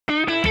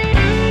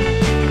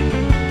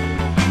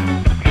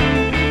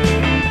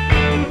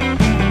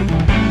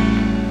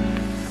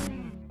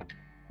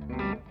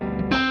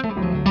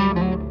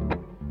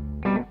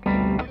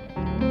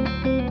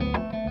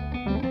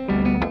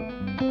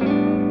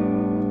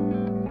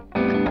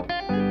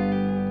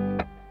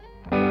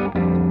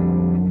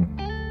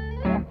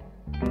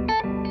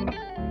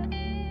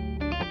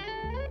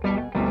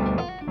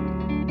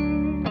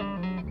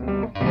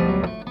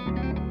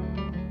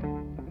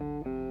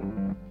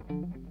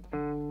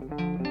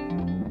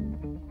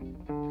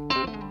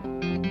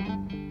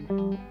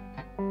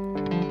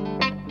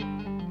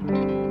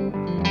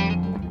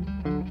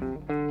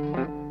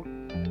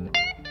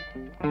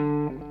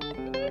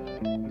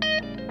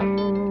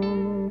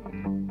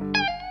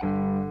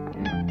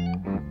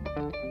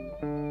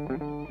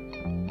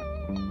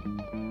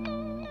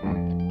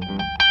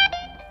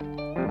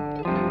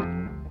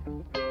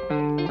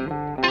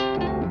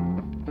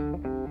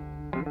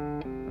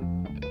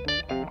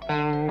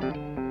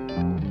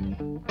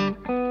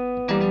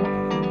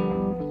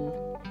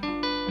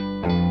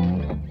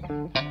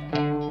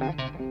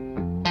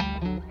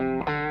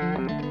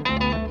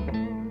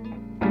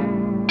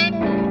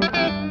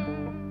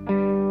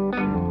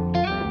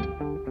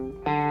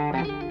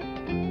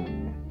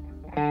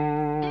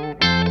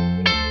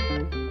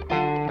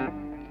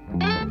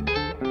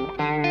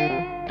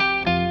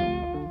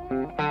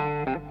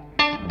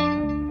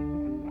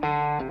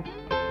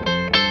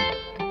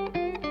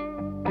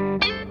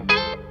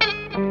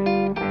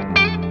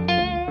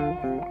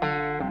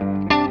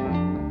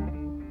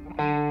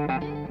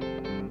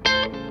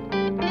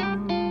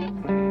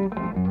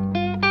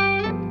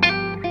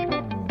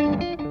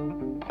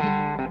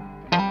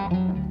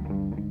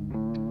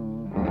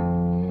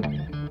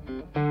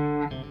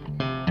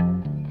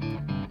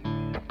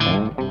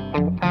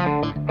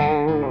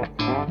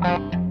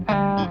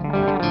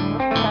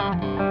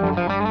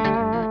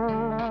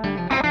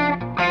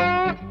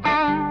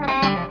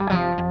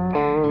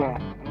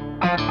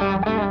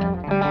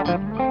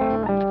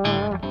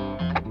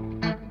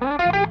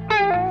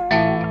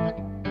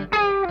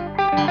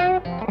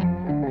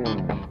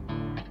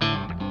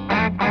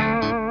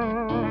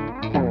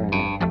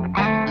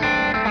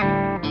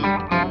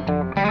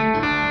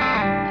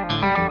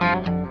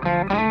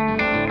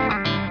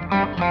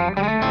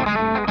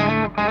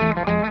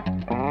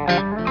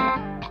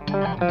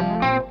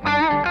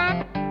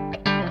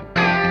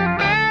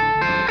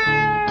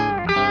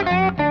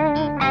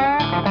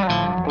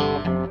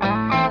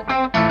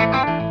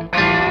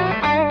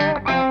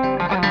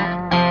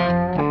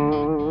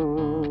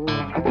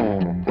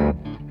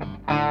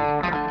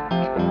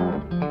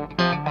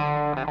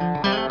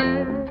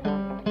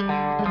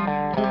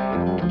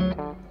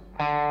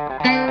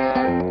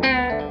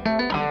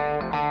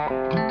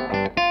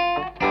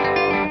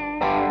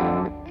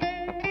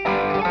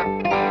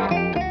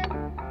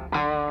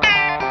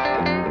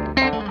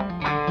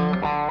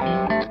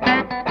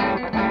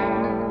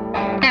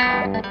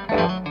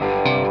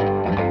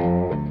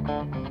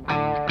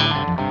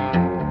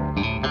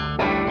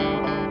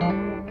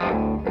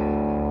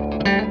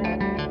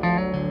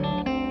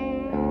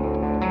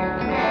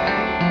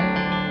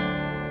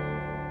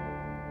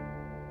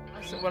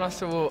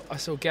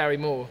saw Gary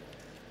Moore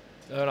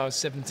when I was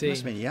 17. You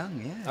must have been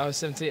young, yeah. I was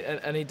 17,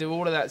 and he'd do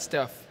all of that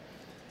stuff.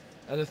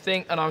 And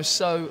I was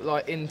so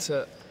like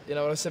into, when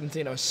I was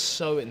 17, I was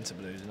so into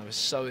blues, and I was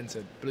so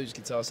into blues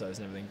guitar solos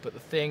and everything. But the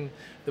thing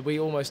that we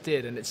almost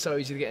did, and it's so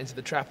easy to get into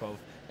the trap of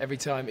every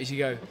time, is you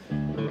go,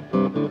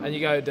 and you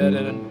go dun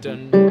dun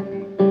dun dun,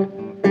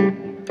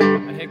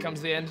 and here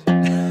comes the end,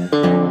 dun,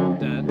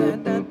 dun,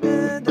 dun, dun,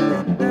 dun,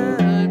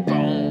 dun,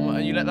 boom,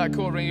 and you let that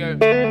chord ring, you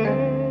go.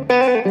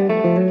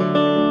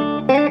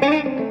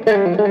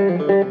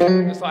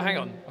 It's like, hang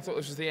on, I thought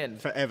this was the end.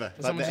 Forever.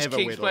 And someone just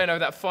keeps playing over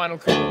that final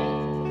chord.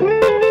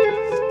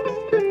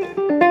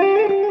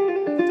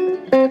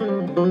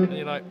 And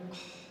you're like, oh,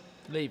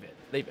 leave it,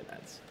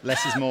 lads.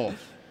 Less is more.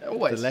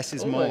 Always. The less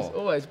is more.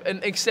 Always.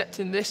 And except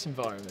in this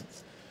environment.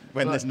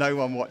 When there's no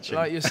one watching.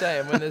 Like you're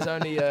saying, when there's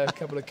only a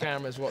couple of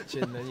cameras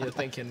watching, and you're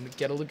thinking,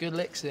 get all the good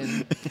licks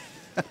in,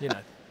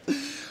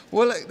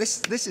 Well, look,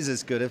 this is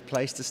as good a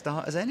place to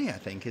start as any, I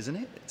think, isn't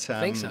it? I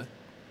think so.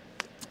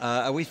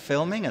 Are we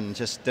filming and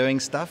just doing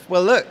stuff?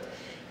 Well, look,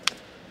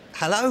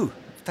 hello.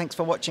 Thanks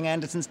for watching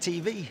Andertons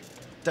TV.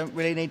 Don't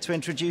really need to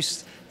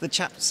introduce the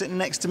chap sitting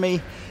next to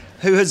me,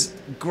 who has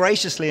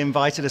graciously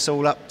invited us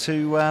all up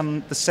to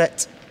the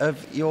set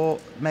of your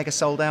mega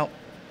sold-out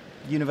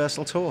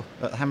Universal tour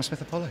at the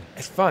Hammersmith Apollo.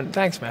 It's fun.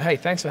 Thanks, man. Hey,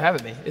 thanks for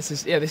having me. This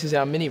is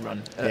our mini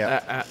run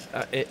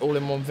all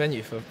in one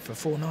venue for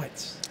 4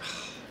 nights.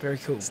 Very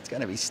cool. It's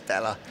going to be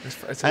stellar.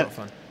 It's a lot of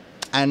fun.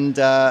 And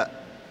I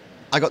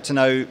got to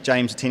know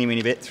James a teeny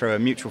weeny bit through a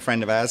mutual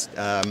friend of ours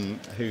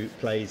who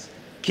plays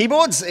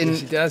keyboards in. Yes,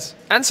 he does.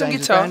 And some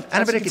James' guitar. band.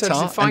 And a bit of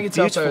guitar. He's a fine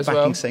guitar player as well.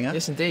 Backing singer.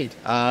 Yes, indeed.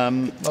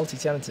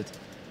 Multi-talented.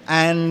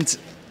 And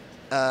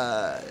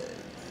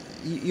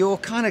your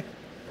kind of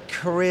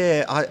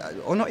career,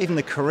 or not even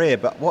the career,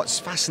 but what's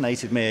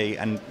fascinated me,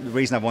 and the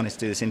reason I wanted to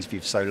do this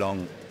interview for so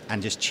long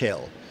and just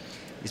chill,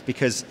 is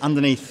because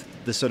underneath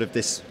the sort of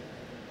this,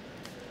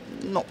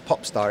 not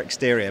pop star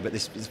exterior, but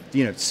this,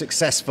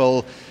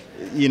 successful,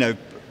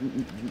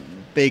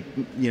 big,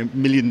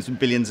 millions and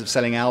billions of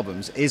selling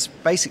albums, is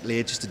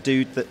basically just a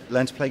dude that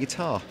learned to play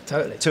guitar.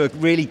 Totally. To a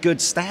really good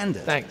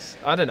standard. Thanks.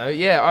 I don't know.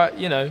 Yeah,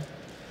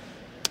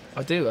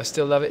 I do. I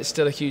still love it. It's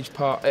still a huge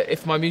part.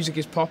 If my music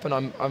is pop, and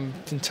I'm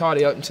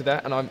entirely open to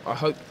that, and I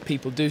hope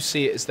people do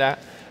see it as that,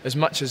 as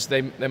much as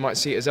they might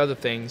see it as other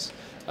things.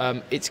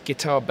 It's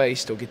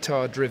guitar-based or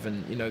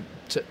guitar-driven,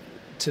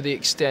 to the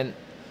extent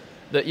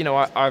that,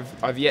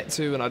 I've yet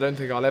to, and I don't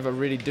think I'll ever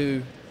really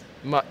do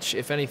much,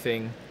 if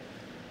anything,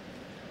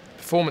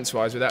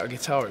 performance-wise, without a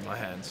guitar in my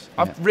hands.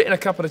 Yeah. I've written a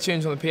couple of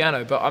tunes on the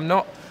piano, but I'm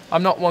not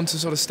one to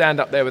sort of stand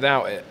up there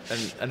without it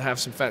and have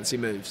some fancy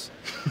moves.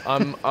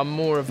 I'm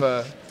more of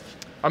a,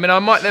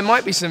 there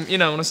might be some, on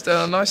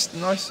a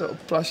nice sort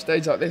of plush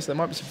stage like this, there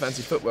might be some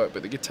fancy footwork,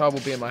 but the guitar will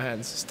be in my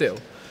hands still.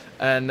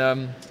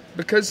 And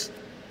because,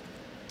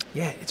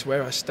 it's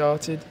where I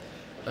started,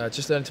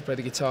 just learning to play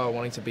the guitar,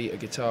 wanting to be a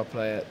guitar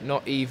player,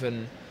 not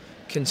even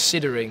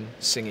considering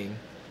singing.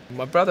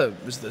 My brother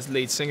was the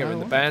lead singer in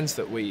the bands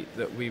that we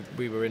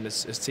were in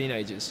as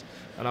teenagers,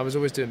 and I was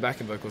always doing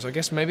backing vocals. I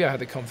guess maybe I had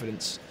the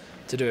confidence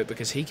to do it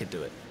because he could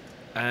do it.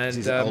 And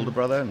he's an older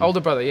brother? Older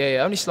brother,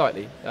 yeah, only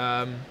slightly.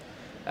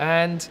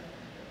 And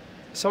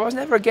so I was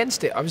never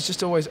against it. I was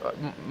just always,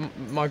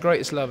 my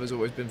greatest love has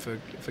always been for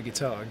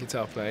guitar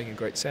playing and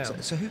great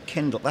sound. So who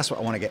kindled, that's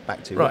what I want to get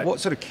back to. Right. What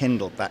sort of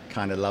kindled that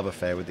kind of love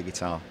affair with the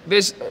guitar?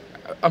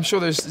 I'm sure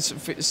there's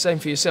the same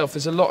for yourself.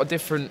 There's a lot of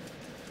different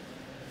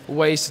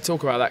ways to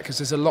talk about that, because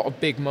there's a lot of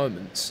big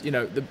moments.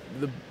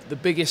 The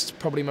biggest,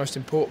 probably most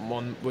important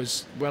one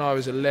was when I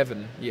was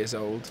 11 years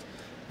old.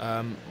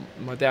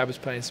 My dad was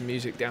playing some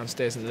music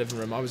downstairs in the living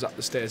room. I was up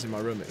the stairs in my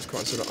room. It was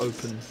quite sort of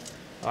open.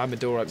 I had my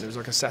door open. It was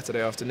like a Saturday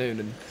afternoon,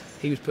 and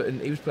he was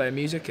playing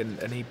music,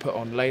 and he put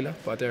on Layla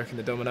by Derek and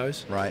the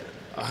Dominoes. Right.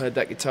 I heard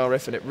that guitar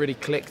riff, and it really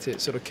clicked.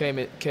 It sort of came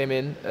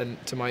in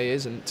and to my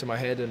ears and to my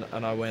head,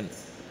 and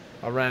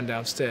I ran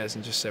downstairs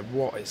and just said,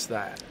 "What is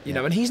that?"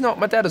 And he's not.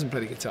 My dad doesn't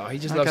play the guitar. He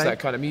just loves that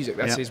kind of music.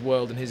 That's his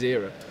world and his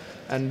era,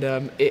 and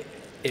it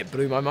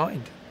blew my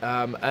mind.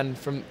 And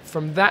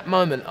from that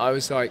moment, I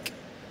was like,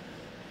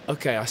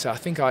 okay. I said, I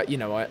think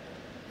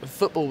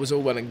football was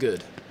all well and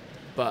good,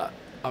 but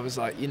I was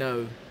like,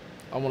 I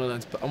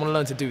want to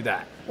learn to do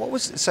that.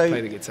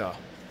 Play the guitar.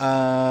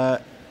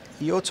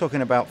 You're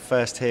talking about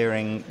first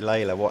hearing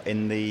Layla. What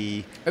in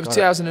the? It was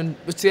 2000.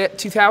 Was it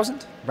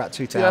 2000? About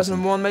 2000.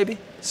 2001 maybe.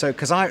 So,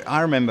 because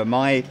I remember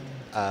my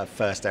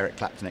first Eric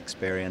Clapton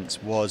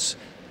experience was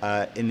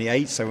in the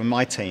 80s, so in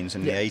my teens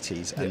in the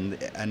 80s,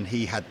 and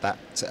he had that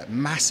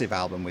massive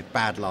album with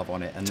Bad Love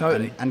on it,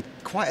 and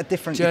quite a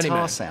different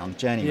guitar sound,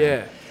 Journeyman.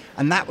 Yeah.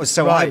 And that was,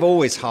 so I've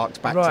always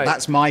harked back to,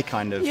 that's my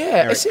kind of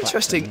Eric it's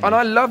interesting, Clapton, and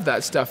I love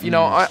that stuff.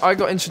 I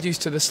got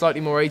introduced to the slightly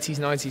more 80s,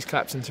 90s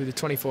Clapton through the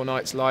 24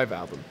 Nights live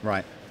album.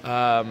 Right.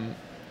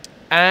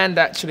 And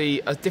actually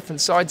a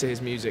different side to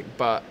his music,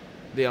 but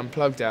the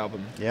Unplugged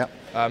album. Yeah.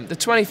 The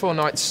 24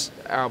 Nights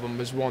album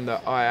was one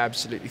that I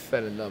absolutely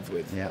fell in love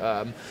with.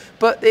 Yeah.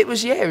 But it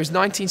was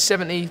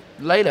 1970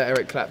 Layla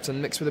Eric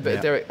Clapton mixed with a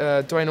bit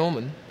of Duane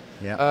Allman.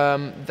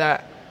 Yeah.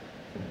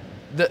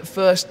 That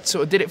first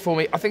sort of did it for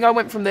me. I think I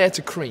went from there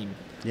to Cream.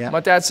 Yeah. My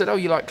dad said, "Oh,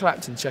 you like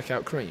Clapton? Check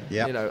out Cream."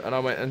 Yeah. You know, and I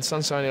went, and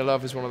Sunshine Your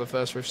Love is one of the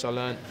first riffs I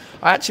learned.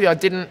 I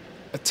didn't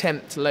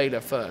attempt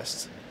Layla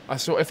first. I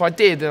thought if I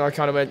did, then I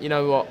kind of went, you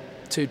know what,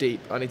 too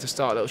deep. I need to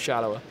start a little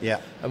shallower. Yeah.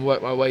 And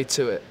work my way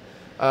to it.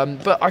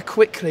 But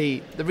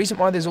the reason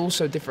why there's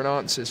also different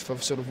answers for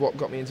sort of what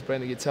got me into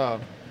playing the guitar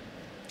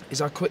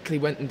is I quickly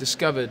went and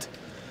discovered,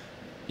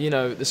 you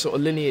know, the sort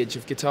of lineage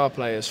of guitar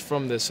players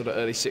from the sort of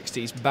early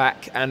 60s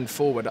back and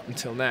forward up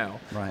until now.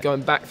 Right.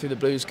 Going back through the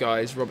blues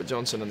guys, Robert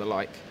Johnson and the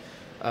like,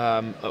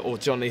 or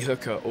John Lee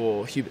Hooker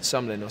or Hubert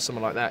Sumlin or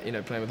someone like that, you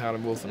know, playing with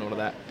Howlin' Wolf and all of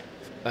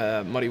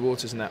that, Muddy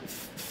Waters and that,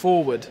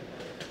 forward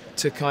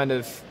to kind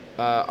of,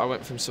 I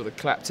went from sort of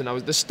Clapton.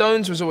 The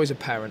Stones was always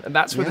apparent, and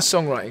that's where the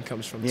songwriting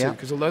comes from too.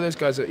 Because although those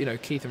guys are, you know,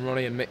 Keith and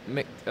Ronnie and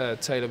Mick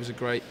Taylor was a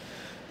great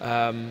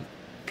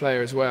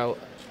player as well.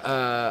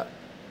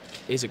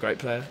 He's a great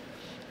player.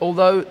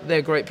 Although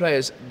they're great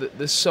players,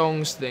 the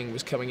songs thing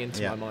was coming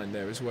into my mind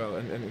there as well,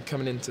 and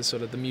coming into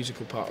sort of the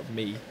musical part of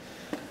me.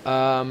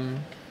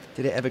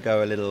 Did it ever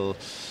go a little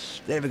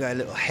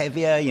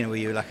heavier? You know, were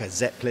you like a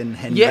Zeppelin,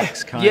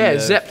 Hendrix kind of? Yeah,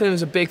 Zeppelin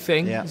was a big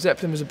thing. Yeah.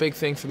 Zeppelin was a big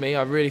thing for me.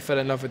 I really fell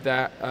in love with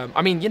that.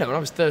 I mean, you know, when I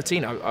was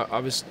 13, I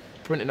was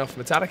printing off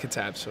Metallica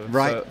tabs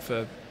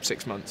for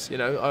 6 months. You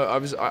know,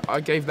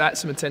 I gave that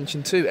some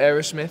attention too.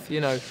 Aerosmith,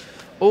 you know,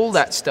 all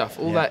that stuff,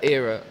 that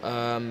era.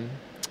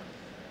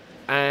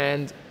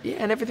 And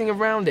everything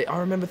around it. I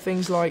remember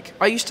things like,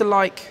 I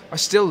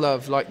still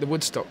love like the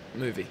Woodstock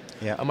movie.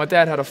 Yeah. And my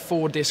dad had a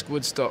 4-disc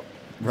Woodstock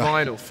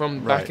vinyl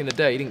from back in the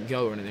day. He didn't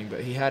go or anything,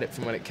 but he had it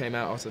from when it came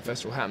out after the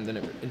festival happened. And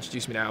it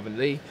introduced me to Alvin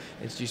Lee,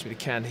 introduced me to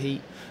Canned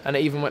Heat, and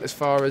it even went as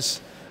far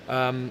as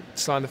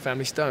Sly and the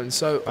Family Stone.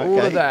 So all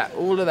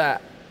of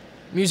that,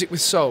 music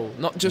with soul,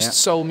 not just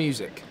soul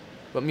music,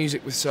 but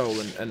music with soul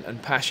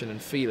and passion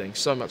and feeling,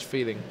 so much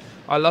feeling.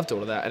 I loved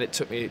all of that, and it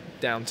took me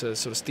down to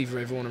sort of Stevie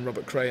Ray Vaughan and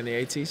Robert Cray in the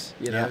 80s,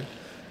 you know.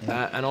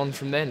 And on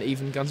from then,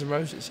 even Guns N'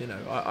 Roses, you know.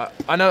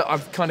 I know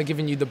I've kind of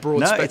given you the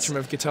broad spectrum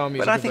of guitar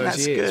music but I think of those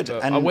that's years, good.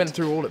 but And I went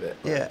through all of it.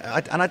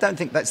 Yeah, and I don't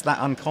think that's that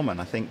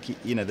uncommon. I think,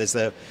 you know, there's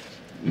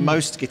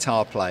most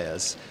guitar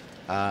players,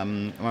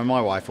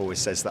 my wife always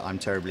says that I'm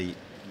terribly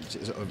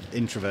sort of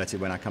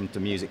introverted when I come to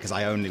music because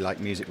I only like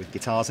music with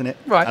guitars in it.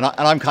 Right. And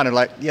I'm kind of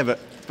like, yeah, but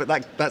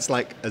that's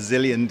like a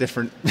zillion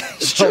different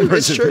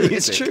genres of music.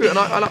 It's true. And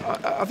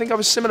I think I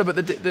was similar, but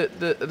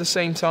at the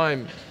same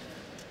time,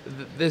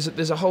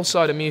 there's a whole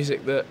side of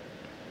music that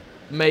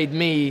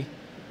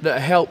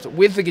helped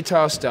with the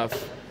guitar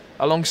stuff.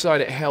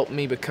 Alongside it, helped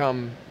me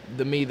become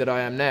the me that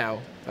I am now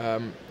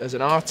as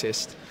an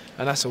artist,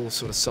 and that's all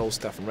sort of soul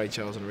stuff and Ray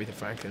Charles and Aretha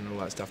Franklin and all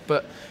that stuff.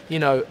 But you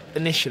know,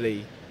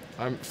 initially,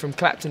 from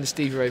Clapton to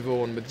Stevie Ray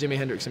Vaughan with Jimi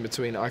Hendrix in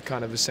between, I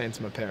kind of was saying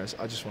to my parents,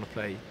 I just want to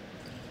play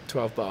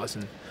 12 bars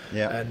and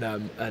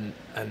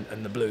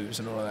the blues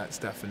and all of that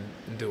stuff and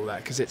do all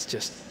that because it's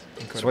just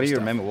incredible. So what do you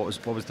stuff. remember? What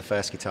was the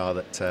first guitar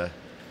that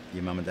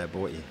your mum and dad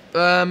bought you?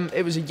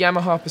 It was a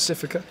Yamaha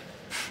Pacifica.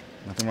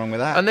 Nothing wrong with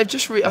that. And they've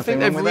I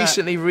think they've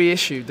recently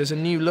reissued. There's a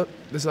new look.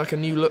 There's like a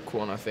new look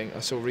one I think I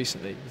saw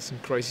recently. There's some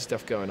crazy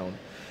stuff going on.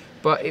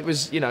 But it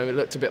was, you know, it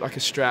looked a bit like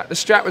a Strat. The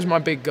Strat was my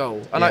big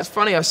goal. And it's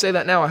funny, I say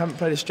that now, I haven't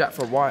played a Strat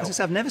for a while.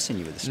 I've never seen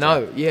you with a Strat.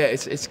 No, yeah,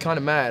 it's kind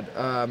of mad.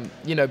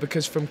 You know,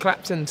 because from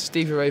Clapton to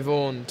Stevie Ray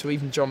Vaughan to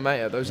even John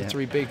Mayer, those are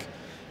three big,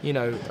 you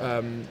know,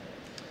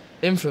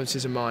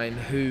 influences of mine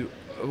who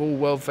are all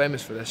world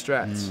famous for their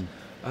Strats.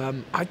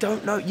 I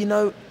don't know, you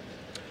know,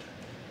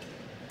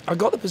 I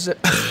got the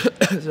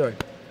sorry.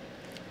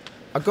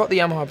 I got the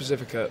Yamaha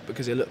Pacifica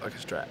because it looked like a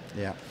Strat.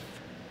 Yeah.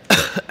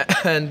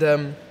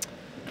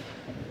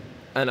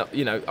 And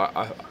you know,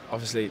 I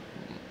obviously,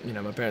 you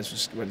know, my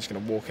parents weren't just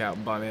going to walk out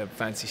and buy me a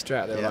fancy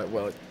Strat. They were like,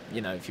 well,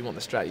 you know, if you want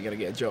the Strat, you're going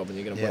to get a job and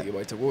you're going to work your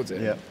way towards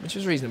it, which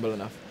is reasonable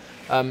enough.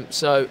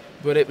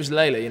 But it was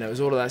Layla, you know, it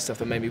was all of that stuff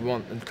that made me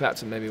want, and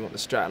Clapton made me want the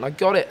Strat, and I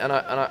got it, and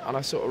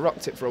I sort of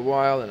rocked it for a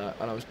while, and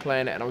I was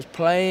playing it, and I was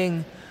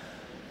playing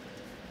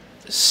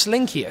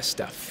slinkier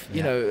stuff,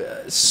 you know,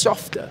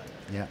 softer.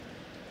 Yeah.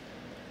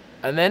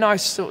 And then I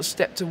sort of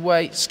stepped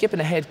away, skipping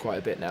ahead quite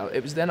a bit now.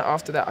 It was then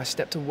after that I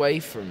stepped away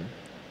from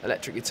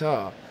electric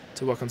guitar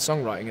to work on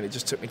songwriting, and it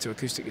just took me to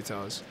acoustic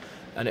guitars.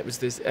 And it was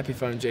this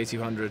Epiphone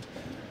J200.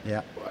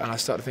 Yeah. And I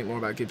started to think more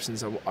about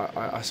Gibsons.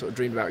 I sort of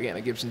dreamed about getting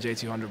a Gibson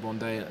J200 one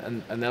day,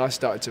 and then I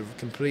started to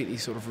completely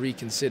sort of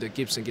reconsider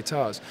Gibson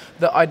guitars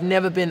that I'd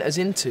never been as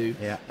into.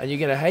 Yeah. And you're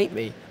going to hate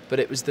me, but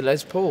it was the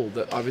Les Paul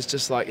that I was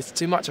just like, it's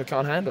too much, I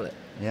can't handle it.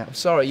 Yeah. I'm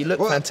sorry, you look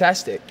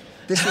fantastic.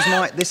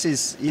 This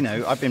is, you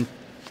know, I've been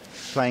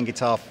playing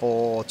guitar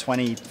for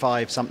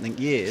 25 something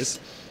years,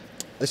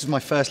 This was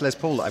my first Les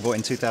Paul that I bought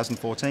in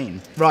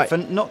 2014. Right. For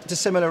not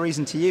dissimilar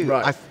reason to you.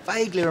 Right. I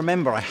vaguely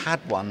remember I had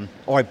one,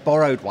 or I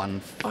borrowed one,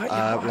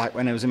 like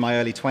when I was in my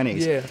early 20s.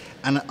 Yeah.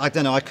 And I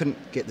don't know, I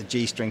couldn't get the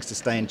G strings to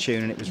stay in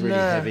tune, and it was really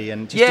heavy,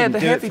 and just yeah, didn't the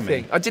do heavy it for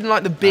thing. me. I didn't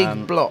like the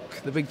big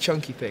block, the big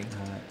chunky thing.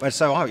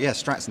 So yeah,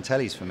 Strats and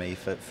Tellys for me,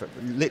 for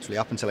literally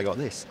up until I got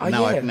this. Oh,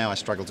 Now I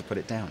struggle to put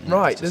it down. You know,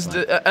 Right. it's just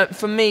like-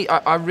 For me,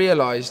 I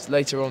realised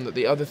later on that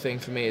the other thing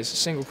for me is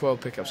single coil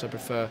pickups. I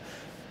prefer,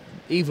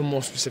 even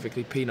more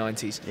specifically,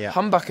 P90s. Yeah.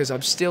 Humbuckers,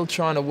 I'm still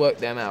trying to work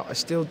them out. I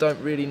still don't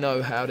really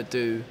know how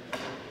to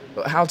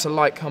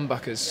like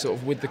humbuckers sort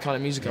of with the kind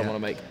of music I want to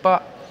make.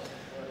 But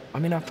I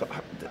mean, a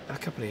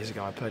couple of years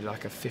ago, I played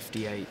like a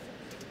 58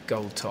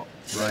 gold top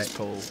Les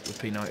Paul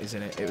with P90s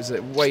in it.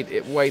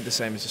 It weighed the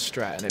same as a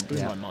Strat, and it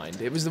blew my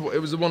mind. It was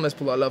the one Les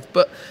Paul I loved.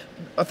 But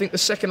I think the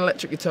second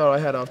electric guitar I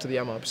had after the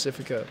Yamaha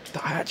Pacifica,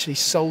 that I actually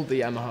sold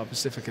the Yamaha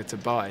Pacifica to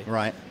buy.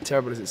 Right.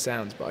 Terrible as it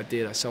sounds, but I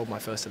did. I sold my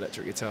first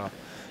electric guitar.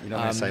 You're not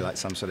going to say like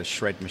some sort of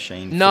shred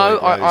machine? No,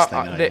 Floyd Rose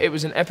thing, it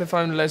was an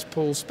Epiphone Les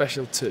Paul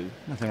Special 2.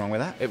 Nothing wrong with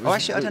that. It was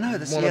actually, I don't know.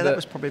 That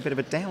was probably a bit of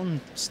a down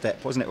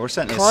step, wasn't it? Or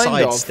certainly a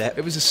side step.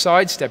 It was a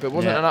side step. It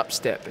wasn't an up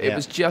step. It Yeah.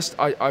 was just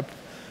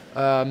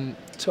Tom,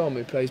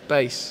 who plays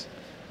bass,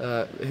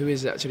 who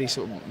is actually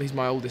he's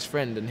my oldest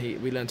friend, and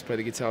we learned to play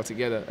the guitar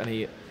together, and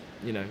he,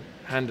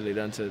 handily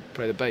learned to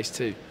play the bass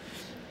too.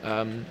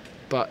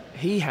 But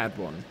he had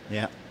one,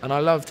 and I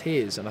loved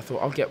his, and I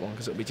thought I'll get one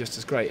because it'll be just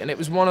as great. And it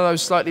was one of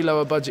those slightly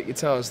lower budget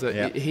guitars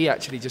that he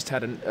actually just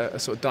had a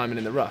sort of diamond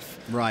in the rough.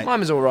 Right. Mine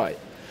was all right,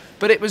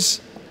 but it was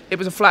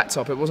a flat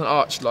top. It wasn't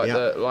arched like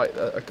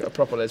a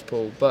proper Les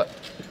Paul. But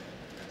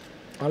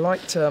I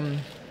liked.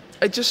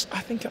 I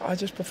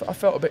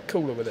felt a bit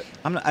cooler with it.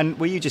 And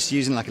were you just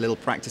using like a little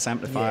practice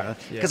amplifier?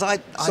 Because I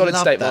Solid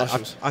love state that.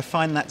 Marshalls. I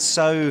find that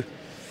so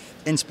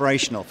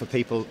inspirational for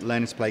people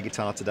learning to play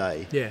guitar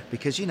today. Yeah.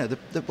 Because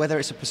whether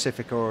it's a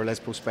Pacifica or a Les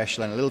Paul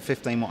Special and a little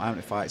 15-watt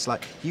amplifier, it's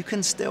like you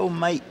can still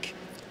make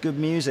good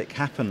music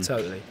happen.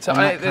 Totally. So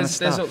there's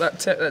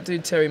that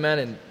dude Terry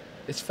Manning.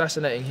 It's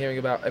fascinating hearing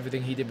about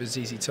everything he did with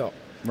ZZ Top.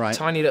 Right.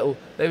 Tiny little.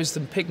 There was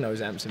some pig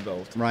nose amps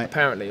involved. Right.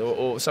 Apparently,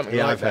 or something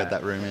like that. Yeah, I've heard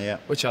that rumour. Yeah.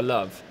 Which I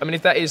love. I mean,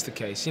 if that is the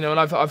case, and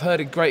I've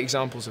heard of great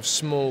examples of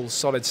small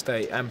solid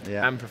state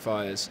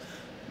amplifiers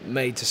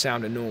made to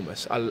sound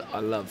enormous. I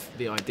love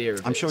the idea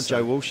of it. I'm sure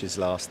Joe Walsh's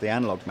the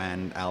Analog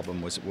Man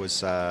album was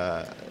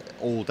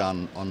all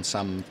done on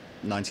some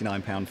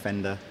 £99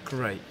 Fender.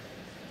 Great.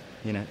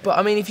 But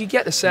I mean, if you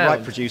get the sound,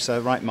 right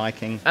producer, right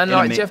miking, and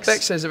like Jeff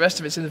Beck says, the rest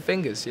of it's in the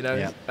fingers.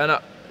 Yeah. And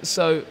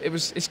so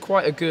it's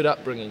quite a good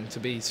upbringing to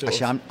be sort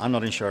of. Actually, I'm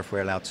not even sure if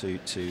we're allowed to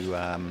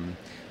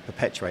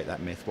perpetuate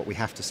that myth. What we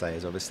have to say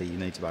is obviously you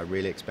need to buy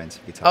really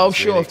expensive guitars. Oh,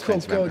 sure, of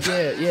course, God,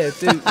 yeah,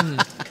 do.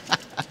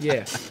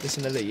 Yeah,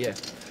 listen to Lee, yeah.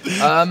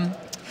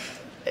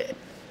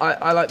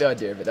 I like the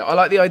idea of it. I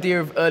like the idea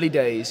of early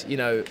days.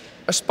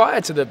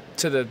 Aspire to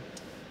the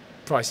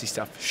pricey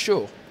stuff,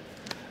 sure,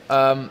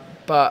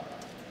 but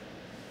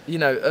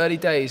early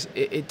days.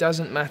 It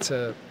doesn't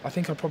matter. I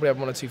think I probably have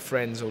one or two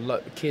friends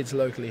or kids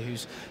locally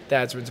whose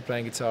dads were into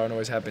playing guitar and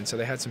always have been, so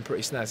they had some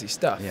pretty snazzy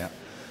stuff. Yeah.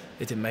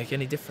 It didn't make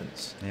any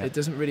difference. Yeah. It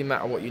doesn't really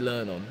matter what you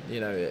learn on.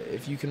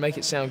 If you can make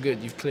it sound good,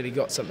 you've clearly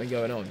got something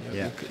going on.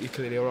 You're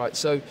clearly all right.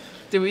 So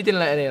we didn't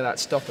let any of that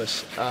stop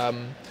us.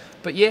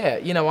 But yeah,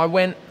 I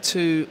went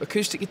to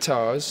acoustic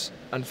guitars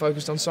and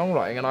focused on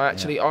songwriting. And I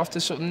actually, after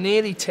sort of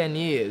nearly 10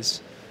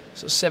 years,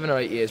 sort of 7 or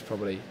 8 years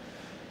probably,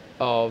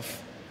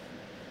 of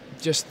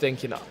just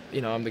thinking,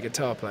 I'm the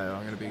guitar player,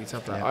 I'm going to be a guitar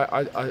player.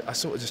 Yeah. I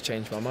sort of just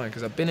changed my mind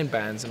because I've been in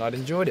bands and I'd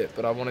enjoyed it,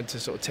 but I wanted to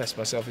sort of test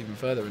myself even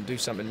further and do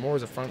something more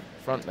as a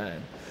front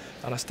man.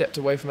 And I stepped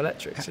away from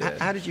electrics.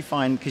 How did you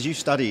find, because you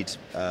studied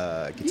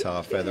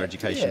guitar further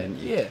education, didn't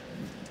you? Yeah.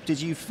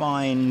 Did you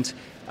find,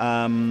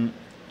 what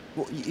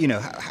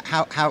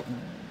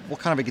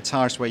kind of a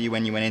guitarist were you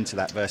when you went into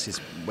that versus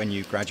when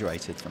you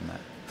graduated from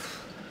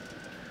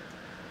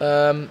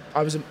that?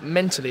 I was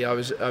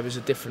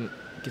a different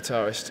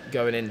guitarist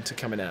going into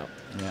coming out.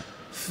 Yeah.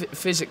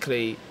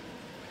 Physically,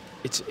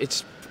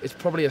 it's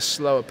probably a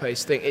slower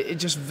paced thing. It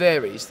just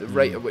varies the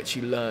rate at which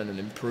you learn and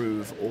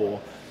improve, or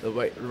the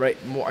rate.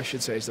 What I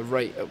should say is the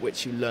rate at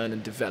which you learn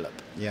and develop.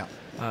 Yeah.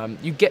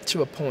 You get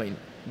to a point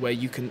where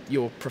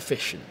you're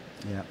proficient.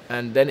 Yeah.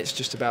 And then it's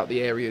just about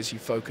the areas you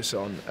focus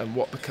on and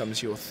what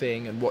becomes your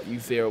thing and what you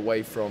veer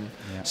away from.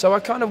 Yeah. So I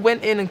kind of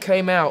went in and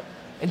came out.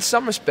 In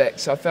some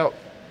respects, I felt,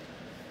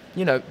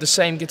 the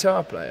same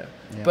guitar player.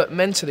 Yeah. But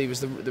mentally was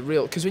the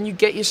real, because when you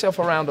get yourself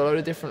around a load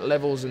of different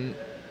levels and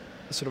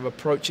sort of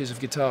approaches of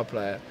guitar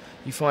player,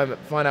 you find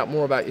out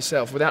more about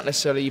yourself without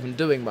necessarily even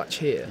doing much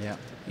here. Yeah.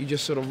 You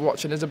just sort of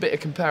watch, and there's a bit of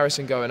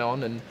comparison going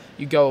on, and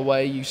you go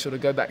away, you sort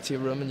of go back to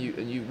your room and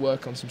you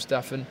work on some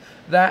stuff, and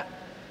that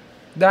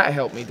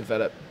helped me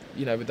develop,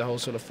 with the whole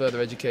sort of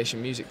further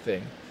education music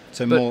thing.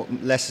 So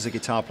less as a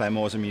guitar player,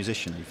 more as a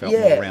musician, you felt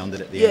more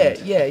rounded at the end.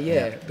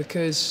 Yeah,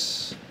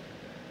 because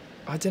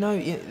I don't know,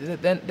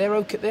 they're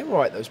okay, they're all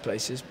right, those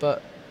places,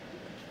 but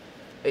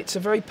it's a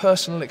very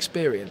personal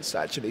experience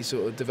actually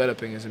sort of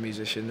developing as a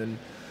musician, and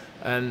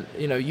And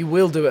you know, you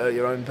will do it at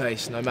your own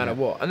pace no matter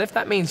what. And if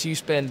that means you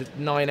spend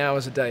 9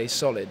 hours a day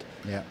solid,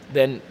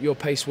 then your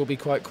pace will be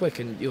quite quick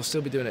and you'll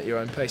still be doing it at your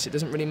own pace. It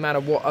doesn't really matter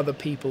what other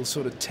people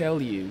sort of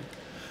tell you.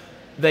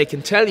 They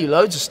can tell you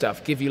loads of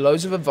stuff, give you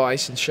loads of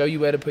advice and show you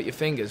where to put your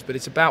fingers, but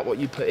it's about what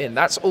you put in.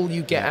 That's all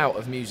you get out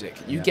of music.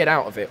 You get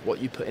out of it what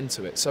you put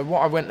into it. So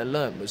what I went and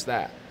learned was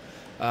that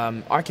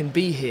I can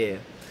be here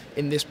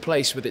in this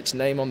place with its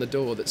name on the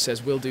door that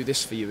says we'll do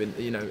this for you in,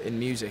 you know, in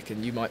music,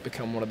 and you might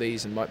become one of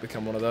these and might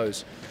become one of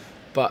those.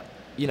 But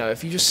you know,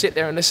 if you just sit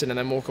there and listen and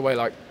then walk away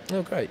like,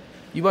 oh great,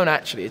 you won't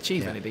actually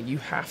achieve anything. You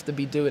have to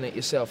be doing it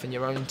yourself in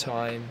your own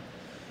time,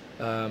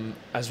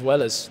 as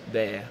well as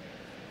there.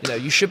 You know,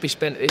 you should be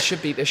there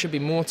should be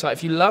more time.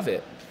 If you love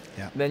it,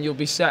 then you'll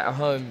be sat at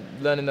home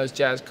learning those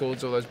jazz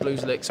chords or those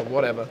blues licks or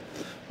whatever,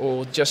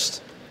 or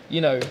just,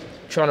 you know,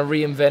 trying to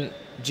reinvent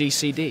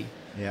GCD,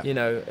 you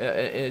know,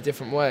 in a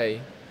different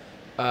way.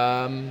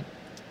 But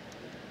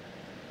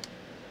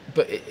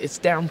it's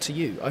down to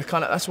you.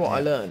 That's what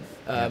I learned.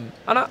 And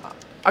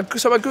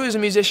so I grew as a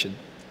musician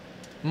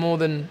more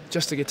than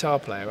just a guitar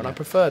player, and I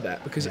prefer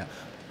that because.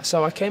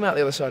 So I came out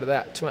the other side of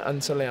that,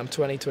 and suddenly I'm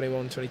 20,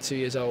 21, 22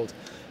 years old.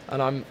 And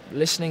I'm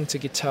listening to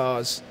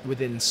guitars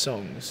within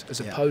songs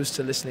as opposed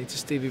to listening to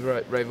Stevie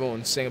Ray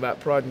Vaughan sing about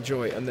pride and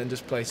joy and then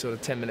just play sort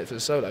of 10 minutes of a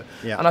solo.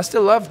 And I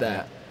still love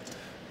that,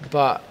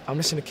 but I'm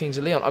listening to Kings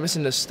of Leon. I'm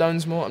listening to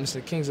Stones more. I'm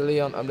listening to Kings of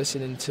Leon. I'm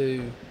listening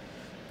to...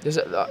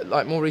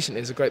 like more recently,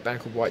 there's a great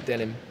band called White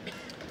Denim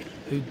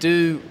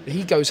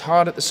he goes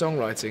hard at the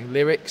songwriting,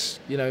 lyrics,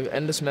 you know,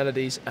 endless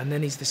melodies, and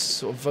then he's this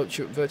sort of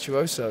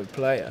virtuoso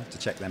player. To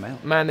check them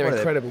out. Man, they're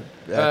incredible.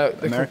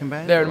 American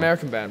band? They're an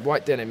American band,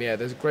 White Denim, yeah.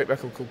 There's a great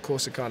record called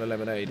Corsicana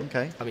Lemonade.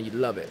 Okay. I mean, you'd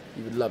love it.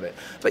 You would love it.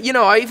 But, you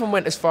know, I even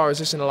went as far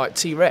as listening to, like,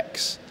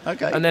 T-Rex.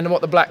 Okay. And then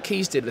what the Black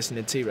Keys did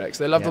listening to T-Rex.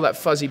 They loved all that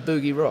fuzzy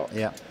boogie rock.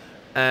 Yeah.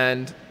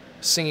 And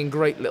singing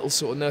great little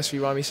sort of nursery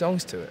rhymey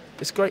songs to it.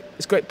 It's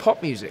great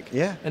pop music.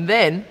 Yeah. And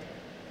then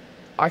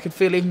I could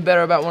feel even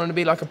better about wanting to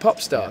be like a pop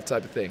star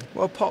type of thing.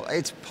 Well,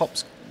 pop's... Pop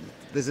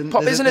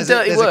isn't a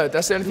dirty word.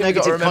 That's the only thing you've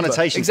got to remember.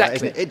 Connotation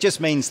exactly. It just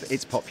means that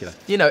it's popular.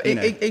 You know,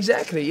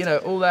 exactly. You know,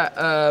 all that...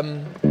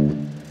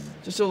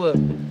 just all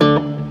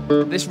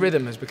the... This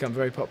rhythm has become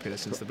very popular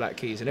since the Black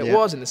Keys, and it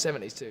was in the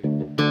 70s too.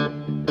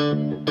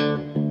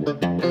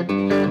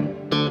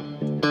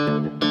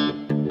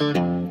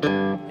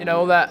 You know,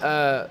 all that...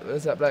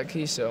 there's that Black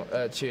Keys song,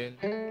 tune.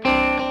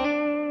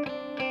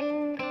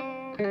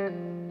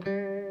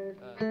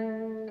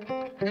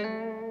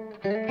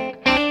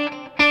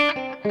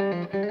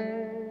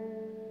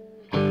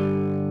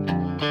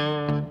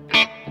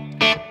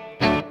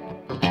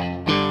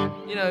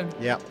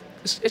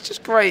 It's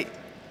just great.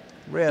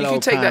 Real you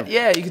old can take pound.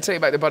 that, you can take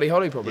it back to Buddy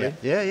Holly probably.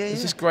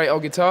 It's just great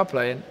old guitar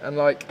playing, and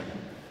like,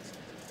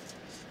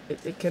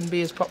 it can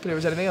be as popular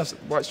as anything else.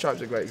 White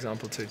Stripes are a great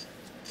example too.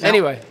 Now,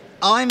 anyway,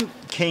 I'm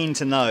keen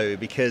to know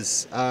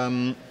because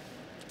when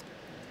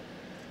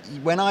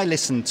I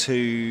listen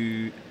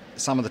to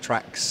some of the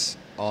tracks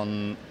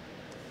on,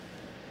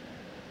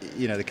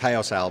 you know, the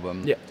Chaos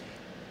album,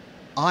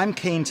 I'm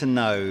keen to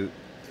know.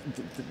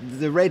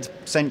 The Red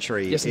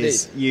Century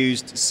is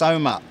used so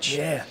much,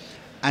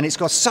 and it's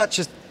got such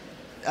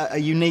a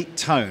unique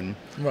tone.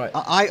 Right.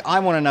 I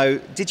want to know,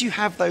 did you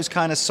have those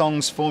kind of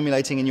songs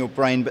formulating in your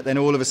brain, but then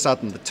all of a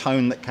sudden the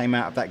tone that came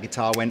out of that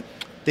guitar went,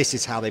 this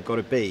is how they've got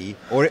to be?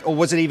 Or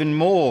was it even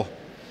more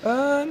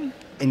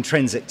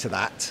intrinsic to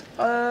that?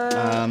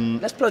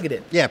 Let's plug it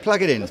in. Yeah,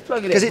 plug it in. Let's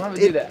plug it in.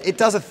 Because it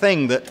does a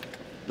thing that,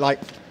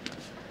 like...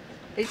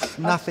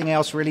 nothing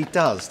else really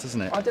does,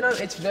 doesn't it? I don't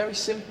know. It's very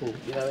simple.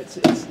 You know,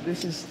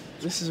 this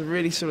is a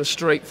really sort of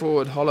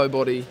straightforward hollow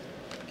body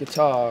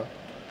guitar.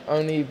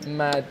 Only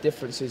mad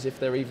differences, if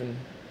they're even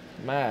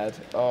mad,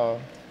 are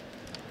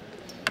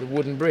the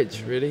wooden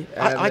bridge, really.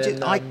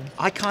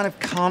 I kind of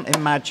can't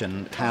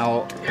imagine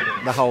how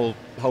the whole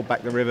Hold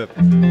Back the River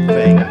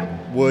thing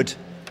would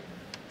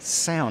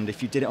sound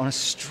if you did it on a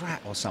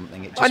Strat or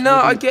something. It just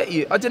I get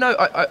you. I don't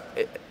know.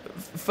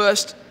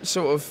 First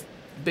sort of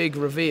big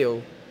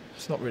reveal.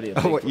 It's not really a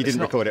big... Oh, what, you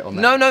didn't record it on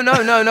that?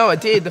 No, I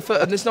did.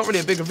 And it's not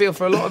really a big reveal.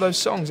 For a lot of those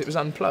songs, it was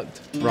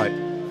unplugged. Right.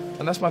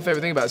 And that's my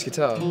favourite thing about this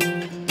guitar.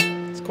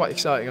 It's quite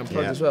exciting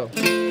unplugged as well.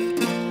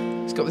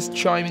 It's got this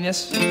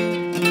chiminess.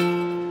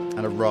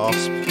 And a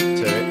rasp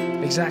to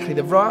it. Exactly.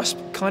 The rasp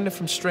kind of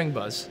from string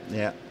buzz.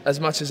 Yeah. As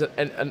much as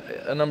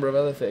a number of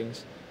other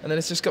things. And then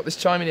it's just got this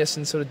chiminess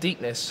and sort of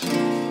deepness.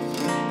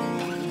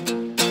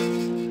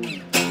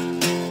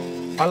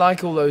 I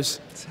like all those,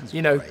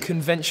 you know,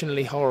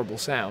 conventionally horrible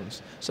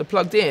sounds. So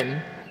plugged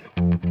in,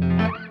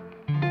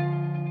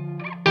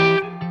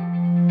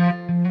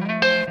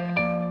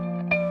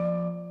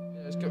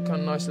 it's got kind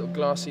of nice little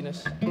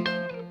glassiness.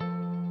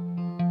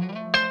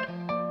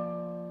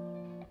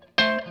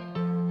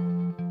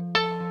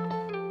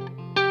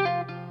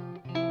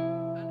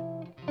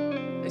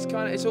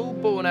 It's all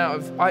born out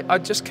of,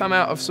 I'd just come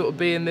out of sort of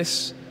being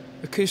this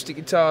acoustic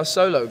guitar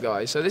solo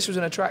guy. So this was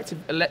an attractive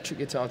electric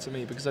guitar to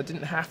me because I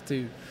didn't have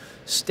to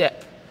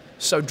step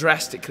so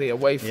drastically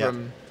away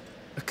from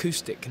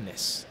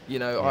acousticness. You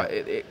know,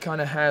 it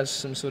kind of has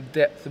some sort of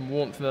depth and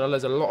warmth, and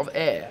there's a lot of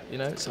air. You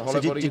know, it's a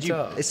hollow body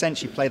guitar. Did you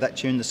essentially play that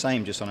tune the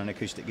same, just on an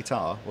acoustic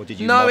guitar, or did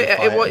you? No,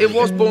 it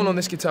was born on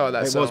this guitar.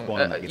 That song. Was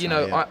born on that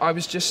guitar. You know, I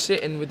was just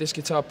sitting with this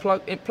guitar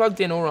plugged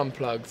in or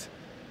unplugged,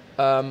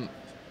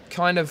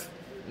 kind of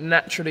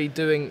naturally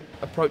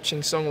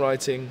approaching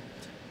songwriting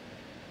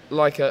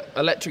like a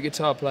electric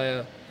guitar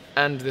player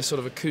and this sort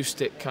of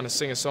acoustic kind of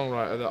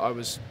singer-songwriter that I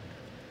was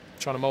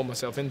trying to mould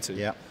myself into.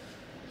 Yeah.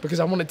 Because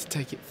I wanted to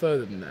take it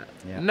further than that.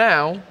 Yeah.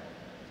 Now,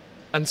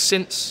 and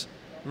since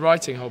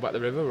writing Hold Back the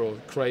River or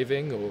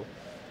Craving or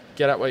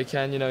Get Out Where You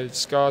Can, you know,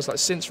 Scars, like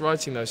since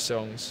writing those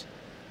songs,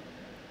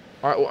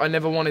 I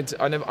never wanted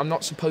to, I'm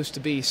not supposed to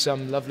be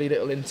some lovely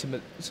little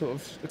intimate sort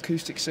of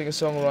acoustic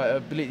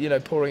singer-songwriter, you know,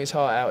 pouring his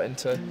heart out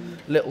into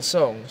little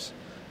songs.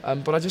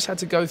 But I just had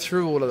to go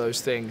through all of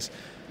those things,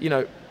 you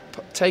know,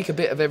 take a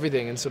bit of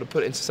everything and sort of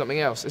put it into something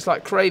else. It's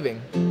like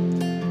Craving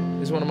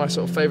is one of my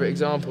sort of favourite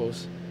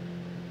examples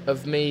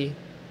of me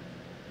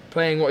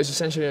playing what is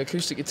essentially an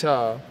acoustic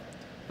guitar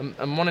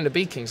and wanting to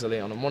be Kings of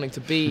Leon and wanting to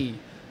be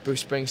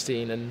Bruce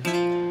Springsteen and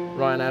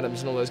Ryan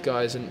Adams and all those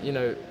guys, and you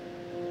know,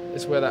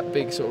 it's where that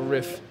big sort of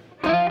riff.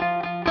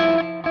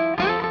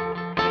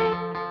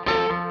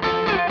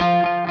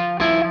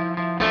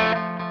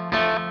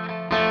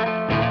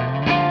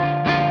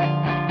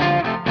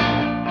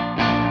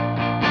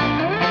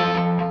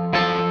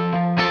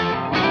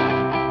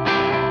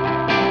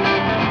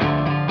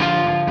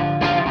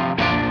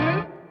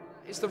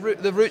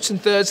 The roots and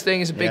thirds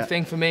thing is a big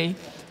thing for me.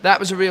 That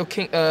was a real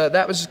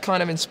that was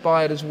kind of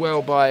inspired as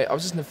well by, I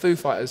was listening to Foo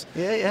Fighters.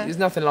 Yeah. There's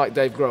nothing like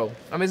Dave Grohl.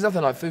 I mean, there's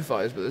nothing like Foo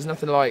Fighters, but there's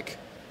nothing like,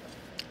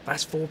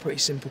 that's 4 pretty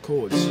simple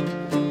chords.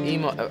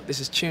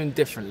 This is tuned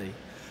differently,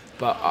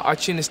 but I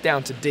tune this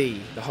down to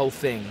D, the whole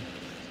thing,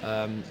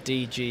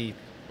 D, G,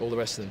 all the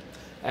rest of them,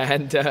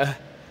 and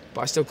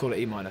but I still call it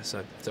E minor.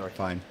 So sorry.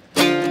 Fine.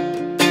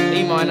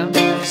 E minor,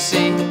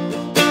 C,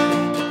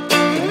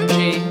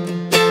 G.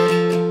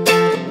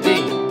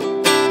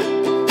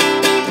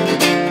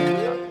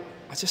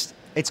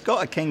 It's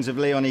got a Kings of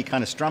Leon-y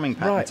kind of strumming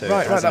pattern to it.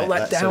 Right, all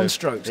that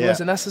downstrokes. Sort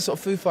of, And that's the sort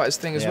of Foo Fighters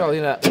thing as well,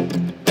 you know.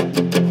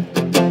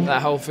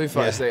 That whole Foo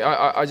Fighters thing.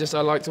 I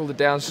liked all the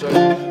downstrokes.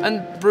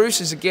 And Bruce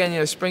is, again, you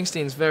know,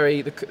 Springsteen's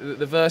very,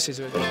 the verses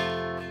are...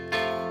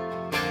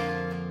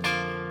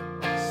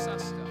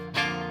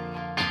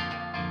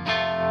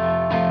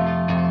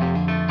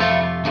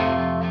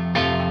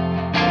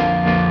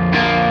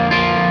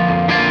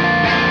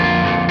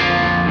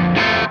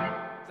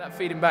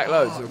 Feeding back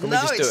loads, or can we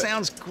just do it?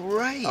 Sounds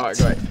great. All right,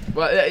 great.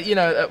 Well, you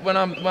know, when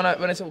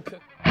it's all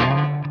cooked.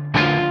 I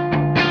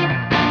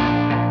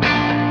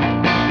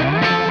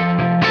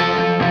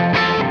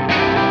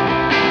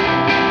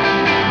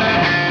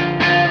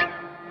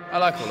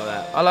like all of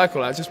that. I like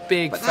all that. Just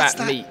big, fat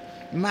meat.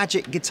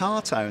 Magic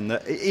guitar tone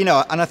that, you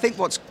know, and I think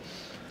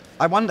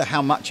I wonder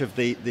how much of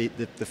the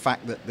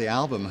fact that the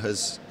album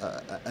has,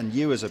 and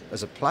you as a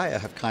player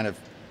have kind of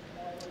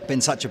been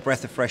such a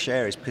breath of fresh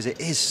air is because it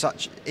is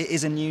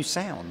a new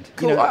sound.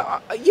 Cool. You know,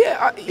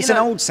 it's an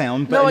old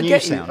sound, but a new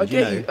sound. I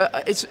get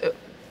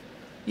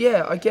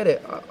you. I get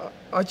it.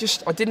 I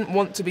didn't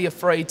want to be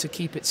afraid to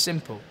keep it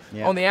simple.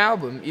 Yeah. On the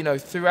album, you know,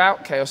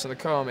 throughout Chaos and the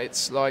Calm,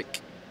 it's like,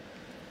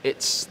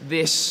 it's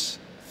this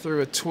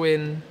through a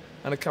twin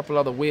and a couple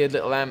other weird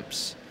little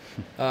amps.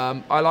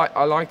 I like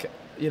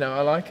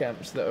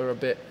amps that are a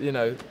bit, you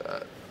know,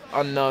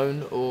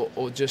 unknown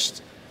or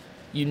just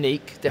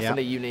unique,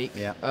 definitely unique.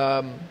 Yeah.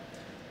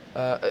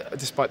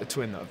 Despite the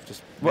twin that I've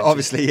just mentioned. Well,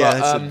 obviously, yeah,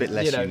 it's a bit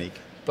less unique.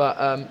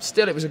 But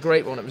still, it was a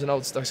great one. It was an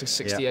old, like a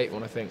 68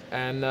 one, I think,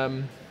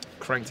 and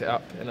cranked it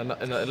up in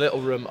a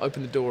little room,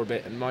 opened the door a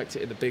bit, and mic'd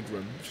it in the big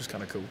room, which was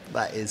kind of cool.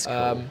 That is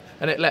cool.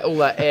 And it let all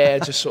that air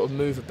just sort of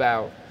move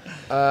about.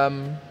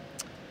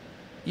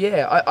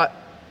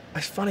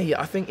 It's funny,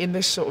 I think in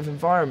this sort of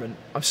environment,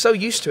 I'm so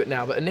used to it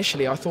now, but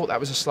initially I thought that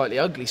was a slightly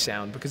ugly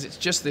sound because it's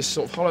just this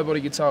sort of hollow body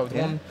guitar with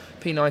one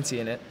P90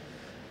 in it,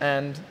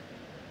 and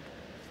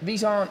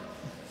these aren't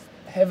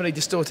heavily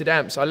distorted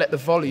amps. I let the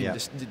volume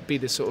be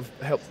the sort of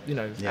help, you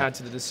know, add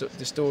to the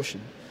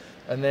distortion,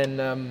 and then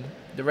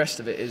the rest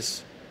of it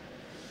is...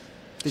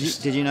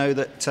 Did you know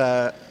that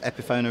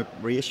Epiphone are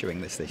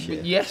reissuing this year?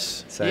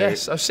 Yes,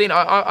 yes, I've seen.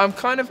 I'm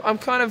kind of,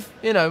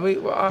 you know,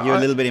 you're a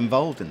little bit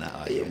involved in that,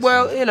 are you?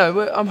 Well, you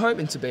know, I'm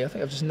hoping to be. I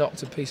think I've just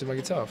knocked a piece of my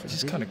guitar off, which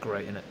is kind of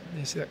great, isn't it?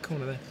 You see that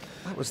corner there?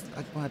 I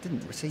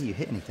didn't see you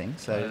hit anything,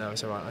 so... No,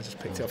 it's all right. I just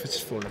picked it off. It's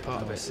just falling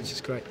apart a bit, which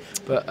is great.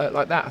 But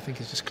like that, I think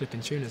is just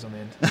clipping tuners on the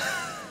end.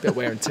 Bit of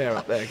wear and tear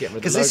up there, getting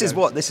rid of the logo.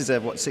 Because this is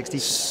a 60?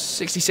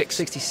 66.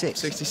 66.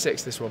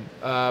 66, this one.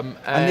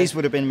 And these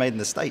would have been made in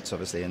the States,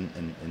 obviously, in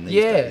these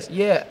days.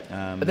 Yeah.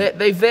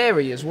 They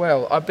vary as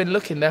well. I've been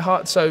looking. They're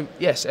hard. So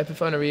yes,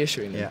 Epiphone are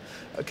reissuing them. Yeah.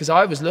 Because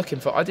I was looking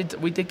for.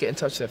 We did get in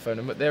touch with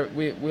Epiphone, but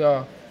we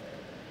are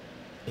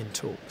in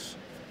talks.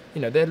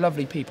 You know, they're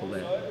lovely people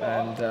there,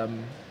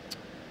 and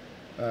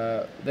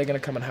they're going to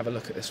come and have a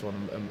look at this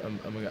one,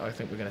 and I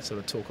think we're going to sort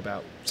of talk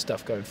about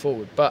stuff going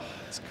forward. But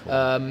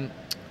cool.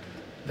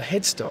 The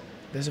headstock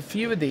there's a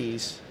few of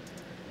these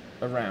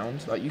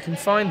around. Like, you can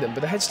find them,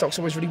 but the headstock's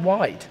always really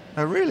wide.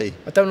 Oh, really?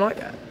 I don't like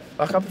that.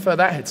 Like, I prefer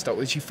that headstock,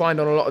 which you find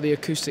on a lot of the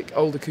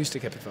old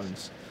acoustic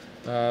Epiphones.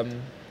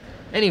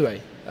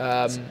 Anyway,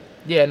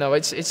 yeah, no,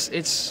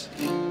 it's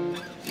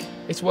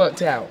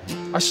worked out.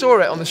 I saw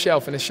it on the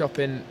shelf in a shop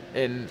in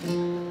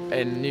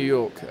New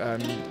York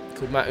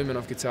called Matt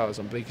Umanov Guitars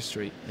on Bleecker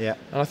Street. Yeah.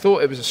 And I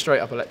thought it was a straight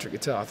up electric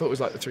guitar. I thought it was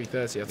like the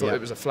 330. I thought Yeah.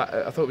 it was a flat.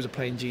 I thought it was a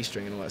plain G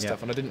string and all that Yeah.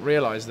 stuff. And I didn't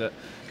realise that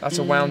that's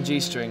a wound G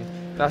string.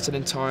 That's an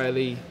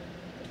entirely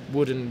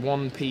wooden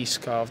one-piece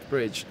carved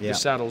bridge. Yeah. The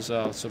saddles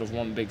are sort of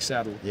one big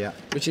saddle. Yeah.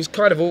 Which is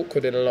kind of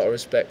awkward in a lot of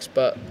respects,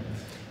 but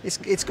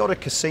It's got a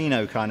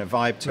casino kind of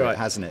vibe to Right. it,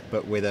 hasn't it?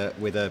 But with a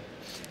but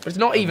it's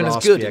not even as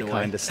good in a way.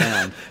 kind of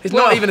sound. It's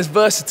Well, not even as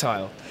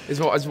versatile. Is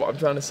what I'm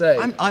trying to say.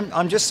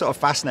 I'm just sort of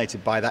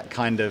fascinated by that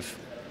kind of.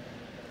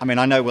 I mean,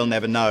 I know we'll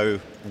never know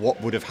what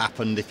would have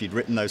happened if you'd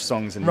written those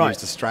songs and Right.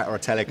 used a Strat or a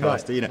Telecaster,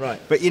 Right, you know. right.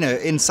 But you know,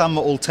 in some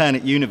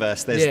alternate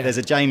universe, there's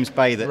a James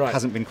Bay that Right.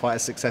 hasn't been quite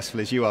as successful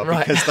as you are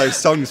Right. because those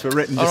songs were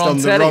written just Or on on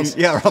the wrong,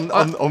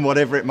 tellies. on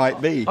whatever it might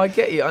be. I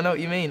get you. I know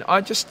what you mean.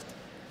 I just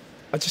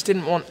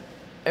didn't want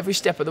every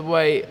step of the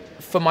way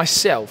for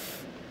myself.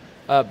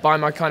 By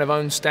my kind of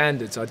own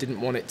standards, I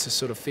didn't want it to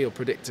sort of feel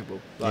predictable.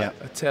 Like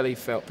Yeah. a Telly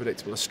felt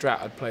predictable. A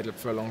Strat I'd played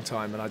for a long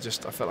time, and I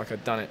felt like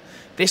I'd done it.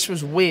 This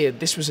was weird.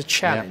 This was a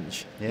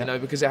challenge, Yeah. you know,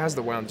 because it has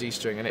the wound G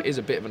string, and it is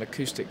a bit of an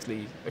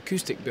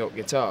acoustic built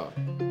guitar.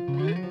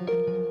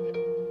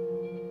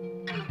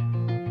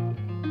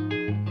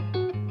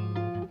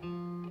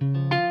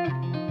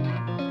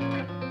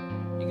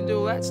 You can do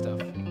all that stuff.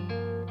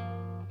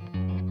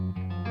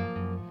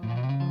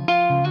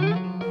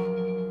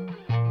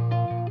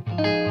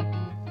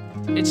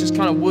 It's as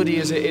kind of woody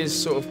as it is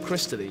sort of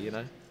crystally, you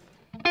know.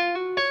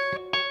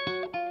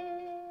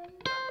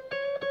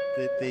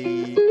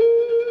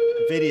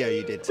 The video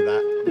you did to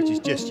that, which is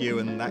just you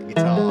and that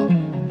guitar,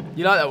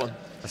 You like that one?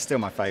 that's still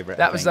my favourite.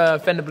 That was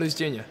Fender Blues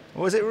Junior.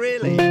 Was it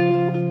really?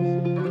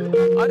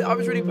 I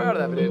was really proud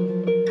of that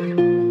video.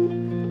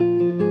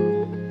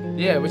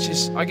 Yeah, which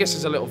is, I guess,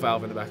 is a little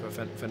valve in the back of a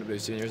Fender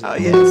Blues Junior, isn't it? Oh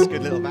yeah, it's a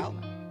good little valve.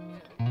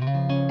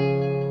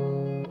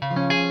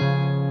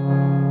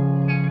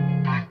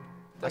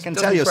 I can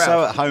tell you're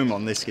so at home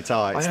on this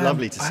guitar. It's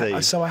lovely to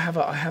see. So I have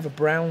a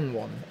brown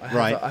one.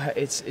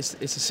 It's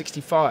a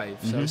 65,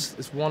 so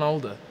it's one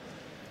older.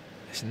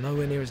 It's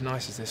nowhere near as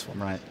nice as this one.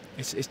 Right.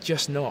 It's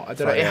just not. I don't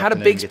know. Friday It had a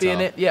afternoon Bigsby in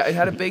guitar. it. Yeah, it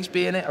had a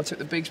Bigsby in it. I took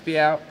the Bigsby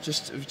out.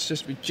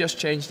 We just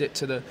changed it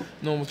to the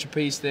normal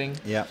trapeze thing.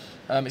 Yeah.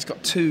 It's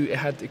got two.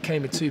 It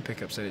came with two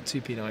pickups in it,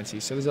 two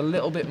P90s. So there's a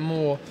little bit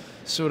more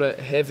sort of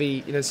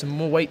heavy. You know, some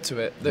more weight to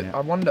it. That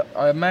Yeah.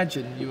 I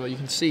imagine you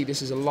can see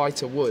this is a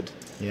lighter wood.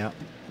 Yeah.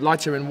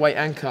 Lighter in weight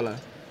and colour.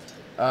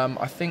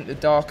 I think the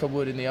darker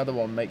wood in the other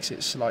one makes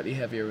it slightly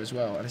heavier as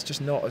well, and it's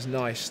just not as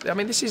nice. I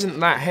mean, this isn't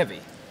that heavy.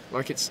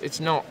 Like it's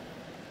not.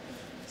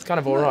 It's kind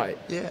of all right.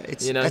 Yeah,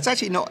 it's you know? it's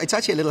actually not. It's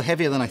actually a little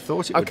heavier than I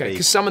thought it would be. Okay,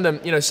 because some of them,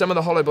 some of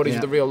the hollow bodies Yeah.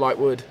 of the real light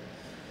wood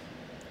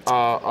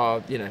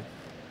are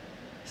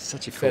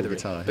Such a cool feathery.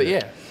 guitar. But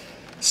yeah.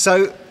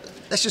 So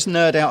let's just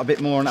nerd out a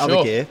bit more on other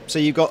Sure. gear. So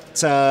you've got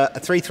a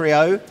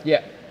 330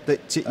 Yeah.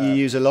 that you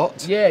use a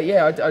lot. Yeah,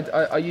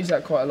 I use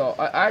that quite a lot.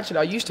 I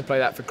used to play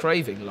that for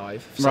Craving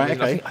live. For Right,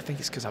 something. okay. I think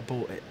it's because I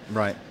bought it.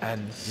 Right.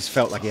 And Just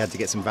felt like you had to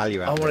get some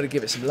value out I of wanted it. to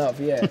give it some love,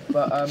 yeah.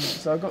 But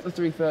so I got the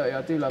 330.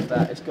 I do love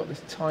that. It's got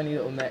this tiny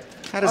little neck.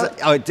 How does it?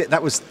 Oh,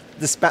 that was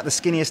about the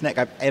skinniest neck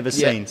I've ever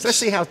Yeah. seen. So let's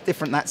see how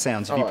different that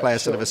sounds if you Alright, play a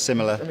sort of sure. a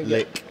similar Let me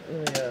lick.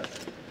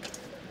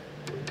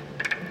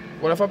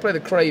 Well, if I play the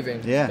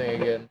Craving Yeah.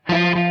 thing again.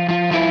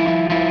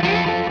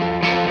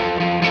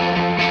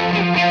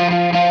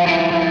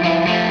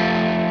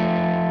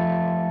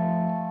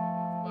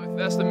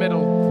 That's the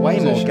middle. Way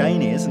more position.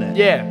 gainy, isn't it?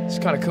 Yeah, it's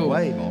kind of cool.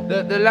 Way more.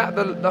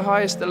 The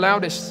highest, the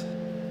loudest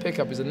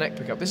pickup is the neck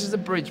pickup. This is the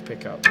bridge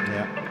pickup.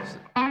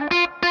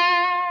 Yeah.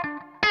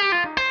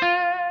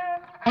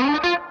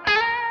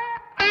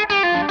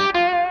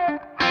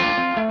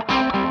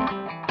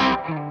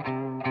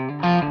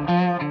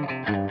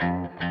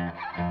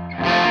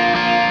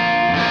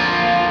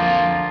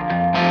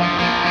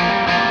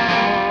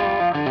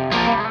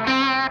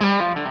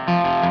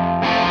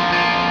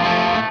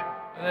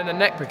 And then the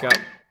neck pickup.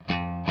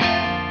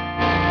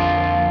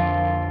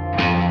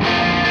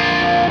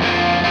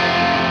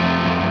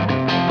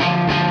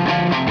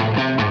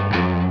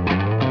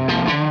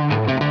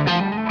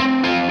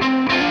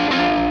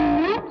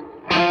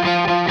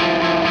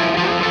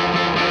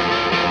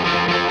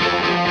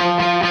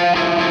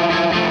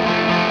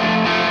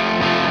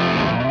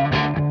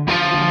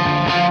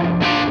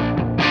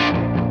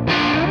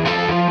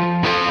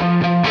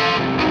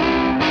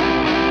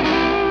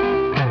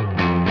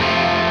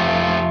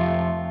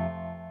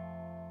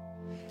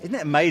 Isn't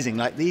it amazing?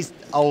 Like these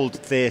old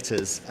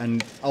theatres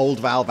and old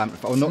valve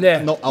amplifiers, or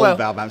Yeah, not old well-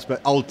 valve amps,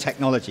 but old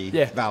technology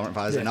Yeah, valve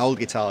amplifiers and yeah. old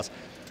guitars.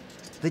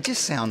 They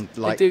just sound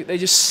like They do. They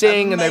just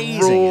sing and they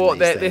amazing in roar. these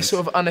They're things.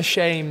 sort of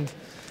unashamed.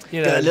 You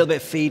know, Got a little bit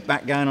of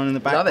feedback going on in the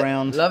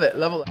background. Love it.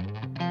 Love it.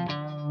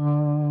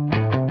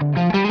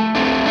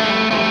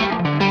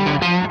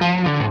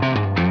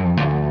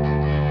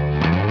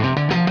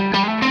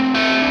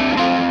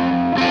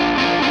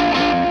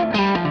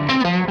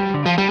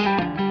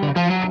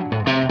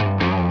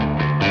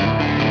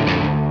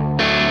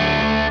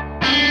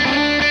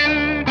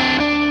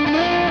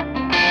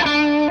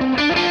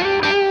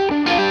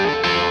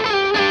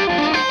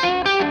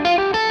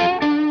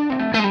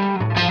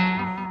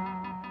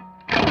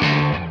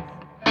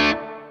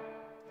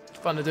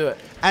 fun to do it.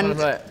 And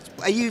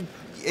are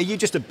you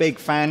just a big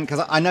fan?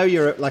 Because I know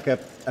you're like a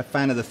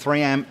fan of the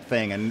 3-amp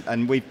thing,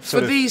 and we've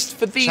sort of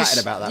chatted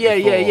about that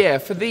before. Yeah.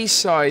 For these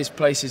size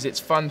places, it's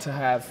fun to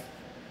have.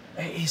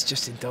 It is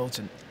just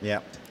indulgent. Yeah.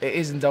 It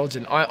is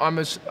indulgent. I'm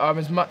as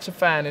much a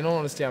fan, in all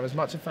honesty, I'm as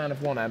much a fan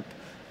of 1 amp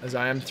as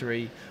I am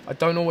 3. I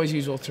don't always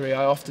use all 3.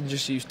 I often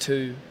just use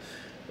 2.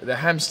 The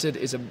Hammersmith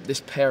is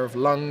this pair of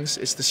lungs.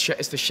 It's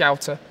the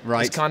shouter.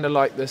 Right. It's kind of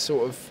like the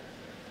sort of.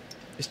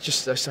 It's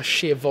just a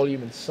sheer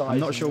volume and size. I'm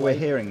not sure we're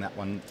hearing that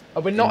one. Oh,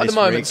 we're not at the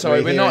moment.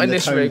 Sorry, we're not in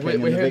this rig.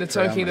 We're hearing the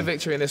Tone King of the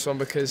Victory in this one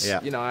because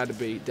I had to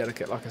be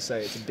delicate. Like I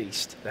say, it's a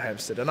beast, the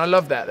Hammersmith, and I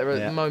love that. There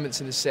are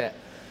moments in the set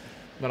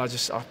when I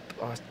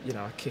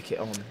kick it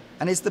on.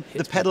 And is the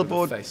pedal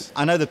board?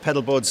 I know the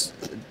pedal board's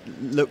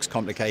looks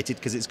complicated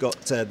because it's got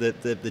the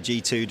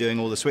G2 doing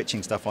all the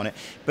switching stuff on it.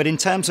 But in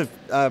terms of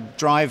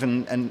drive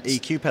and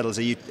EQ pedals,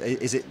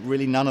 is it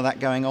really none of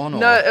that going on? Or?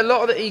 No, a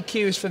lot of the EQ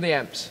is from the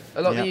amps.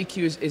 A lot of the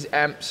EQ is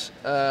amps.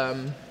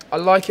 I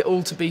like it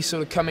all to be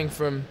sort of coming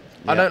from.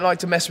 I don't like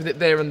to mess with it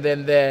there and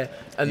then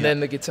then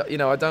the guitar. You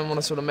know, I don't want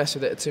to sort of mess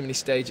with it at too many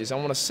stages. I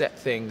want to set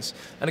things.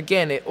 And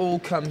again, it all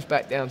comes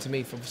back down to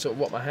me from sort of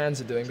what my hands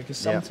are doing, because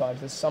sometimes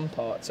there's some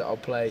parts that I'll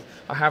play.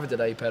 I have a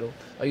delay pedal.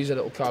 I use a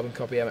little carbon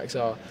copy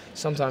MXR.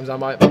 Sometimes I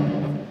might,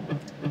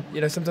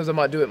 sometimes I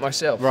might do it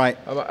myself. Right.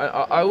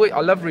 I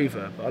love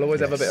reverb. I'll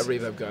always have a bit of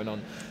reverb going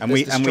on. And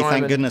we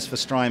thank goodness for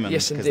Strymon,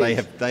 because they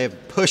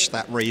have pushed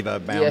that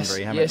reverb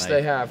boundary, haven't they? Yes,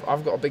 they have.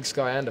 I've got a big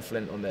Sky and a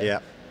Flint on there. Yeah.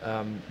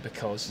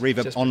 Because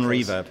reverb on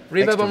reverb.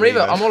 Reverb on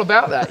reverb. I'm all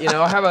about that.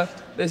 I have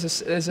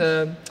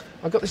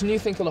I've got this new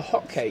thing called a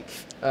hotcake,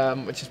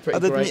 which is pretty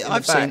great.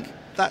 I've seen.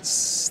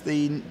 That's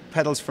the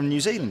pedals from New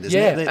Zealand, isn't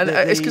it? Yeah, and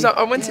it's because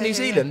I went to New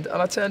Zealand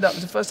and I turned up. It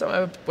was the first time I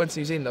ever went to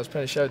New Zealand. I was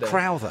playing a show there.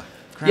 Crowther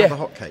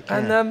hotcake. Yeah.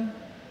 And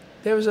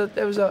there was a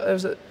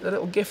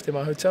little gift in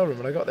my hotel room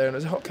when I got there, and it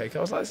was a hotcake.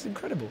 I was like, "This is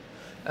incredible."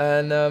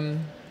 And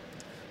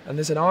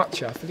there's an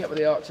Archer. I forget what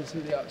the Archer is.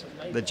 Who the Archer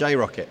made? The J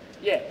Rocket.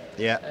 Yeah.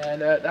 Yeah.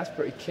 And that's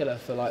pretty killer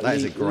for like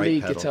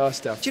lead guitar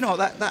stuff. Do you know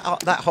what,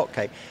 that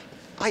hotcake?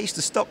 I used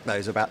to stock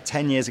those about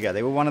 10 years ago.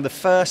 They were one of the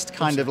first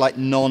kind of like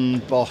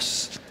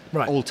non-boss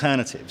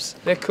alternatives.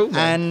 They're cool,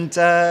 man. And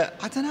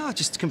I don't know, I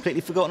just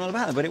completely forgotten all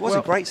about them. But it was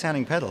a great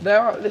sounding pedal. They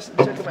are. Listen,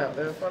 check them out.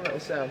 They're a fun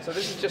little sound. So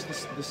this is just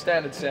the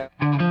standard sound.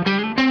 The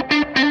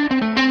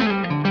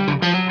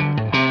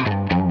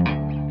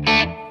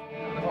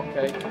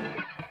hotcake.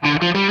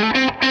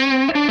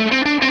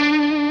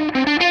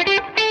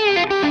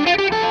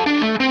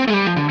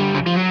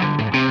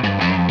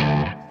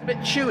 A bit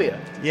chewier.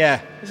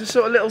 Yeah. It's a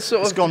sort of little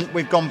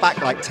We've gone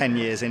back like 10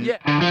 years in. Yeah.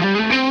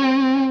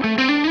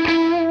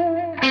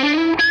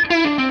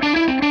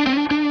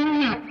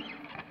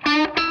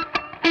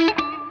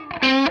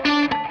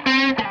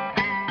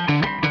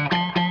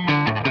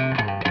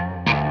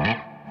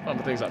 One of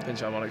the things like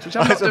pinch harmonics, which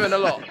I'm not doing a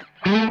lot.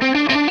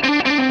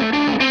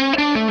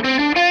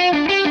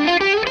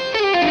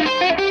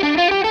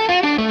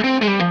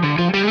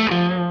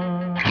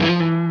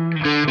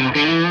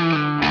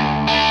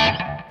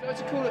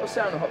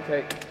 Sound of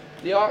hotcake.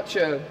 The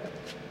Archer,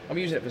 I'm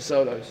using it for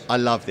solos. I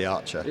love the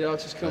Archer. The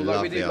Archer's cool.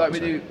 We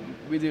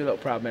do a little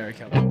Proud Mary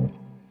count.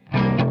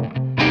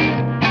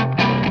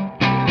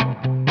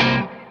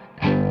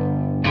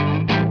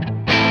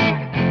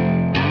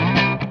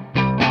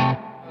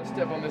 Let's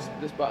step on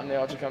this button. The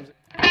Archer comes in.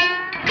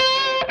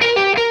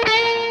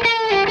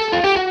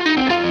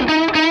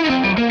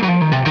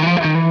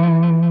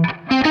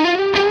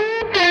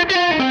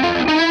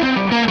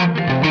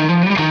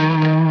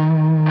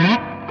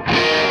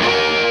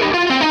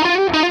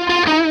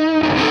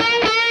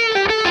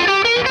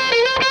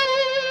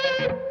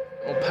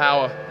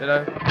 Power, you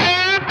know.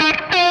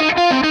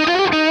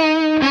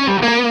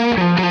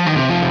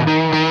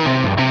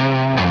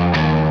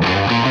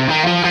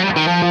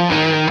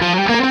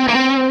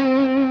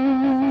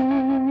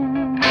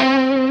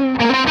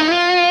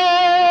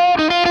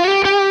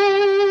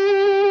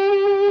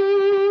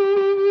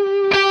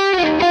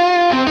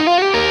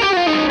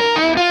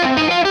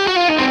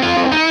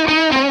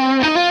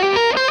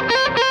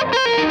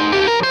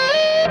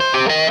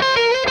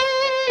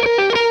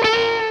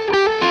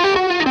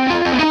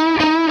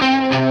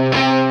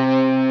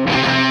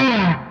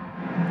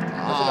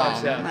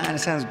 Man, it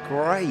sounds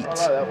great. I like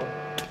that one.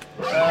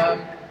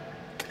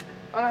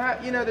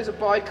 There's a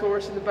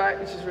bi-chorus in the back,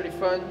 which is really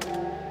fun.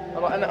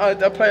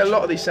 I play a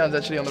lot of these sounds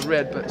actually on the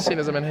red, but seeing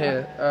as I'm in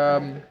here.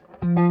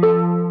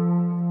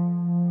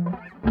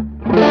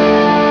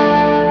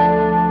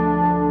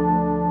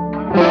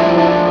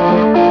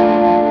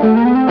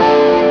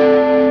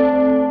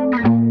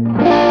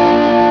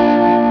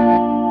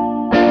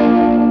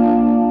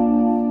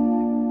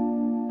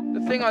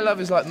 The thing I love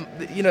is like,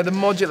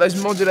 those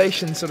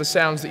modulation sort of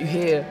sounds that you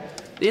hear.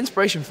 The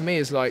inspiration for me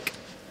is like,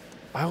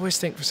 I always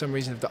think for some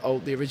reason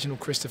of the original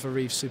Christopher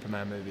Reeve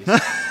Superman movies.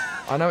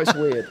 I know it's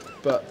weird,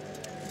 but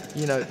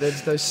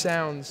there's those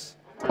sounds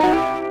between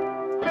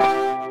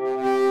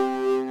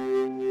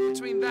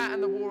that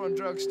and the War on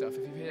Drugs stuff.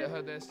 If you've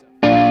heard their stuff.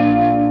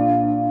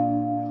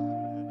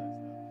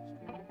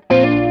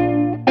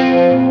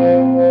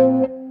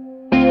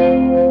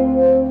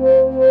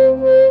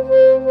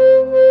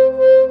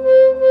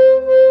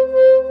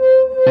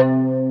 Because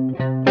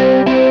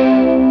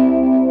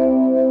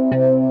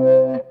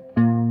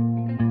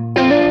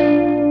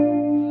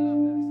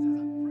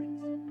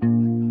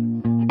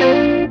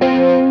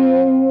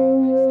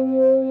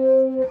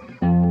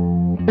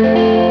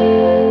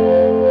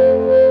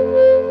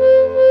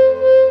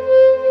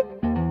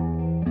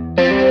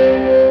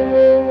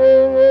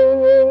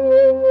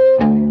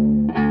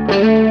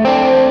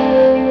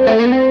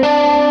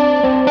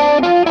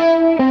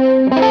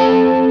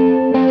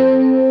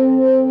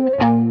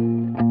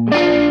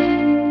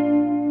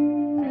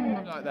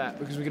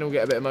we can all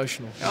get a bit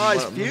emotional. Oh,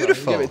 it's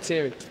beautiful. Get a bit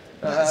teary.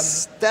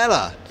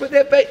 Stellar. But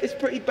it's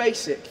pretty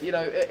basic, you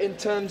know, in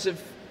terms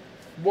of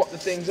what the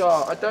things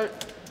are.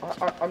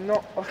 I'm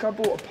not, like, I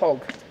bought a Pog.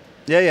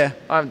 Yeah.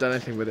 I haven't done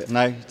anything with it.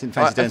 No, you didn't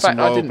fancy doing some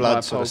royal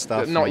blood sort of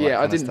stuff? Not yet,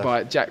 I didn't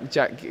buy it. Jack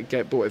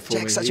bought it for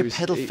me. Jack's such a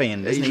pedal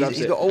fiend, isn't he?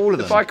 He's got all of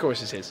them. The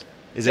bi-chorus is his.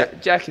 Is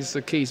it? Jack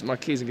is my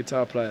keys and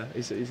guitar player.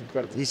 He's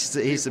incredible.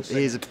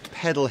 He's a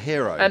pedal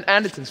hero. And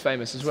Andertons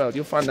famous as well.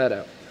 You'll find that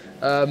out.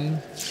 I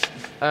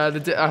have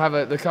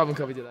the carbon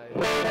copy delay.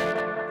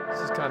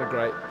 This is kind of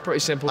great. Pretty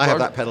simple. I have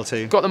that pedal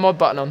too. Got the mod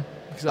button on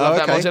because I love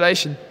that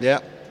modulation. Yeah.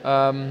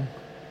 What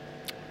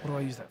do I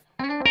use that for?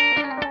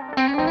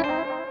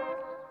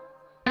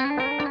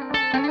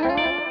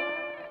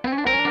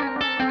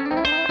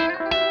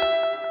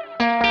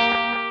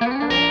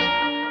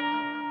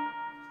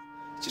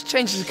 Just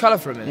changes the colour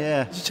for a minute.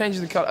 Yeah. Just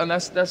changes the colour, and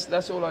that's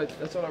all I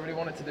really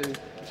wanted to do.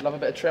 Love a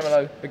bit of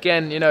tremolo.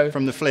 Again, you know.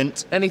 From the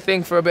Flint.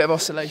 Anything for a bit of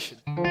oscillation.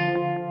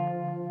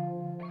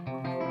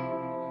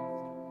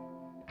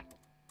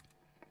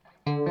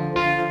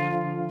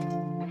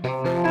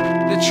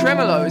 The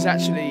tremolo is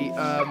actually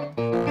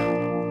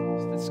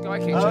the Sky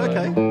King tremolo. Oh,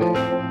 okay.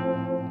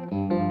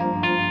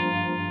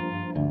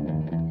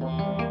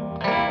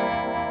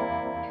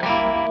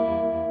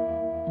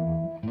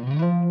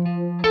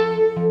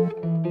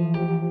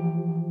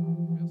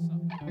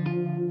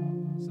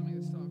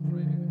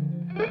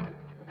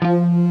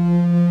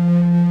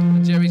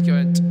 Jerry's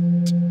going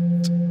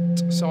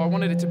so I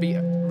wanted it to be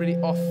really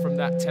off from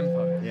that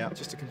tempo,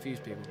 just to confuse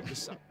people.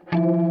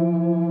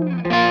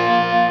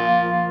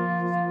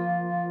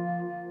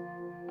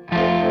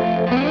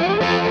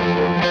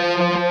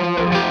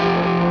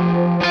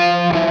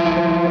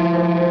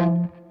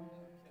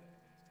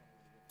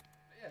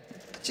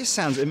 It just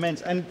sounds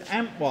immense. And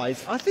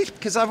amp-wise, I think,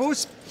 because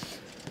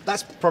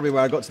that's probably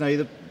where I got to know you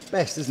the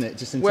best, isn't it?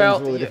 Just in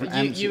terms of all the different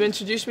amps. You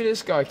introduced me to the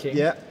Sky King.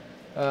 Yeah.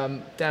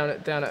 Down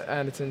at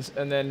Andertons,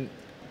 and then.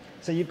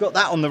 So you've got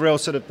that on the real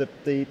sort of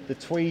the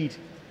tweed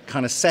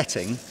kind of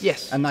setting.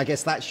 Yes. And I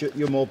guess that's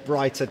your more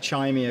brighter,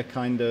 chimier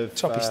kind of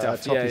toppy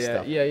stuff.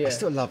 Stuff. Yeah. I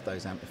still love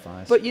those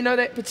amplifiers. But you know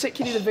that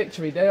particularly the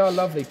Victory, they are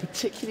lovely.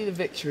 Particularly the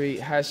Victory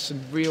has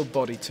some real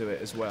body to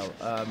it as well,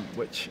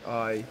 which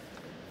I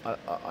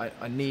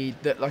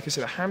need. That, like I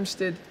said,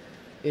 Hampstead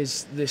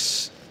is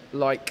this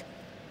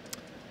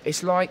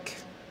it's like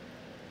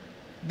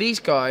these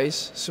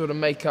guys sort of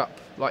make up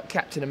like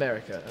Captain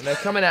America, and they're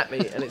coming at me,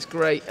 and it's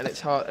great, and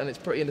it's hard, and it's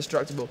pretty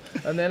indestructible.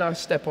 And then I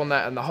step on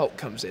that, and the Hulk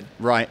comes in.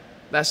 Right.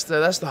 That's the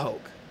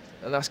Hulk,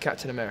 and that's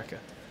Captain America.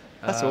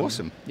 That's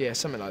awesome. Yeah,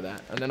 something like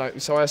that. And then I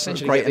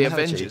essentially Great get the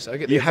analogy. Avengers. I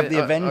get the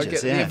Avengers. I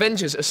get yeah. the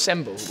Avengers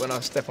assemble when I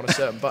step on a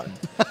certain button.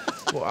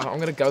 Well, I'm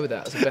going to go with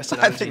that as the best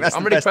analogy. I think that's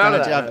I'm the really best proud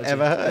analogy of that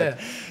I've ever heard.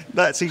 Yeah.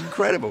 That's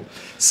incredible.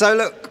 So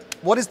look,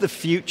 what is the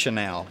future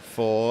now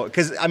for?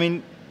 Because I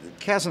mean,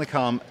 Chaos and the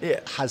Calm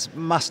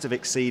must have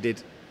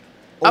exceeded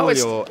all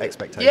your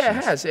expectations. Yeah,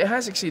 it has. It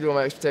has exceeded all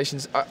my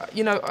expectations.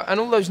 You know, and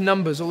all those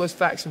numbers, all those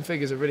facts and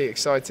figures are really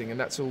exciting, and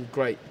that's all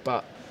great.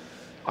 But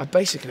I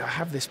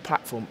have this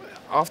platform.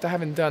 After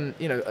having done,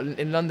 you know,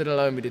 in London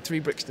alone, we did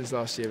 3 Brixtons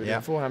last year, we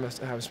did 4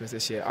 Hammersmith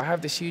this year. I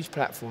have this huge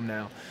platform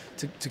now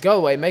to go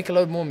away, make a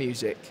load more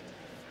music,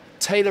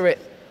 tailor it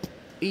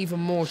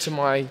even more to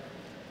my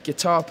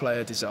guitar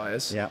player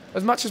desires,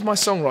 as much as my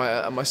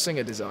songwriter and my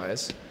singer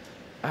desires.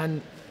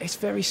 And it's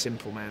very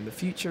simple, man. The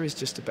future is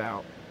just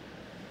about,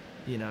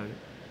 you know,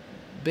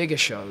 bigger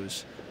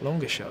shows,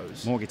 longer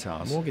shows, more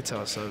guitar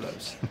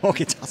solos, more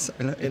guitar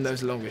solos in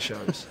those longer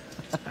shows,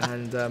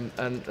 and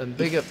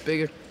bigger,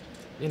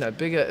 you know,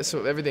 bigger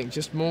sort of everything.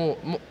 Just more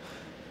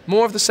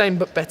of the same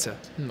but better.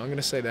 I'm going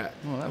to say that.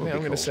 Oh, I'm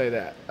going to say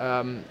that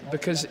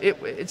because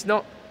it's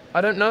not.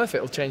 I don't know if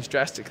it'll change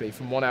drastically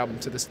from one album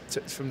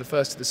from the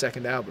first to the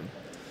second album.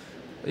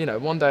 You know,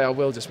 one day I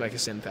will just make a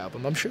synth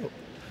album, I'm sure,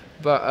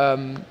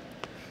 but.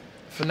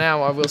 For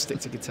now, I will stick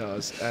to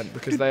guitars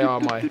because they are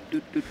my.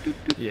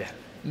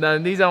 No,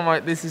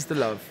 this is the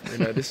love. You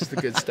know, this is the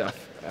good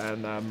stuff,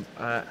 and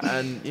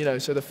you know,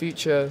 so the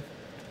future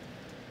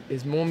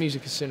is more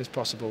music as soon as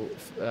possible.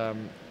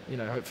 You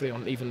know, hopefully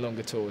on even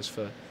longer tours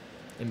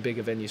in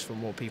bigger venues for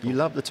more people. You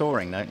love the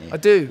touring, don't you? I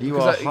do.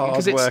 You are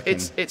hard working.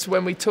 It's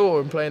when we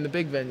tour and play in the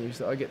big venues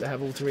that I get to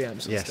have all 3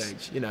 amps on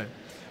stage. You know,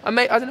 I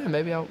don't know.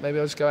 Maybe I'll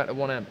just go out to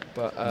 1 amp,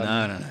 but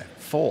no.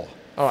 4.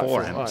 All right,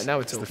 4 amps. All right, now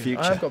we're It's the talking.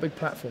 future. I've got a big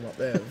platform up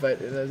there.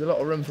 There's a lot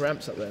of room for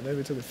amps up there. Maybe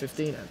we're talking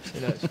 15 amps. Who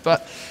knows?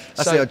 But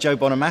that's the old Joe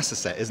Bonamassa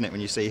set, isn't it?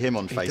 When you see him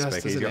on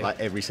Facebook, he's got he? like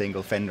every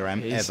single Fender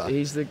amp ever.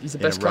 He's the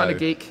best kind of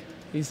geek.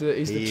 He's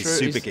the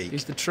super geek.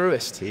 He's the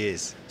truest. He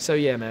is. So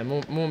yeah, man,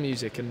 more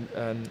music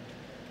and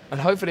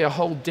hopefully a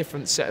whole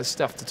different set of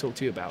stuff to talk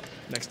to you about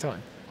next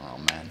time. Oh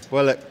man.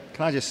 Well, look,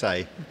 can I just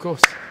say? Of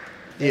course.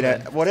 You know,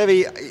 whatever.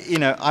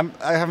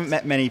 I haven't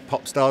met many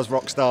pop stars,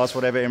 rock stars,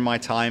 whatever, in my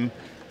time,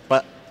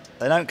 but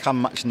they don't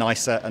come much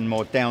nicer and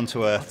more down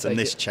to earth than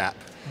this chap.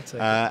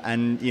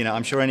 And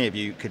I'm sure any of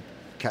you could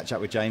catch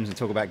up with James and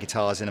talk about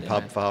guitars in a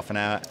pub for half an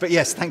hour. But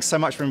yes, thanks so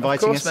much for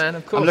inviting us. Man,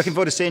 of course. I'm looking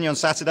forward to seeing you on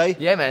Saturday.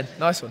 Yeah, man,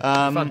 nice one.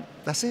 Fun.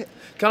 That's it.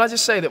 Can I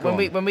just say that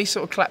when we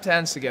sort of clapped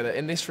hands together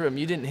in this room,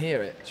 you didn't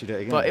hear it. Should we do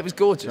it again? But it was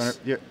gorgeous.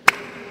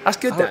 That's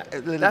good.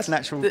 That's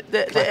natural.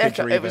 The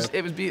echo. It was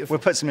beautiful. We'll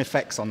put some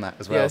effects on that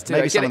as well. Yeah,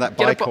 maybe some of that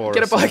bi-chorus.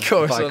 Get a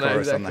bi-chorus on there,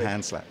 exactly. the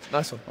hand slap.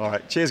 Nice one. All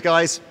right. Cheers,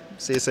 guys.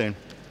 See you soon.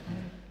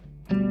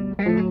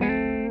 Thank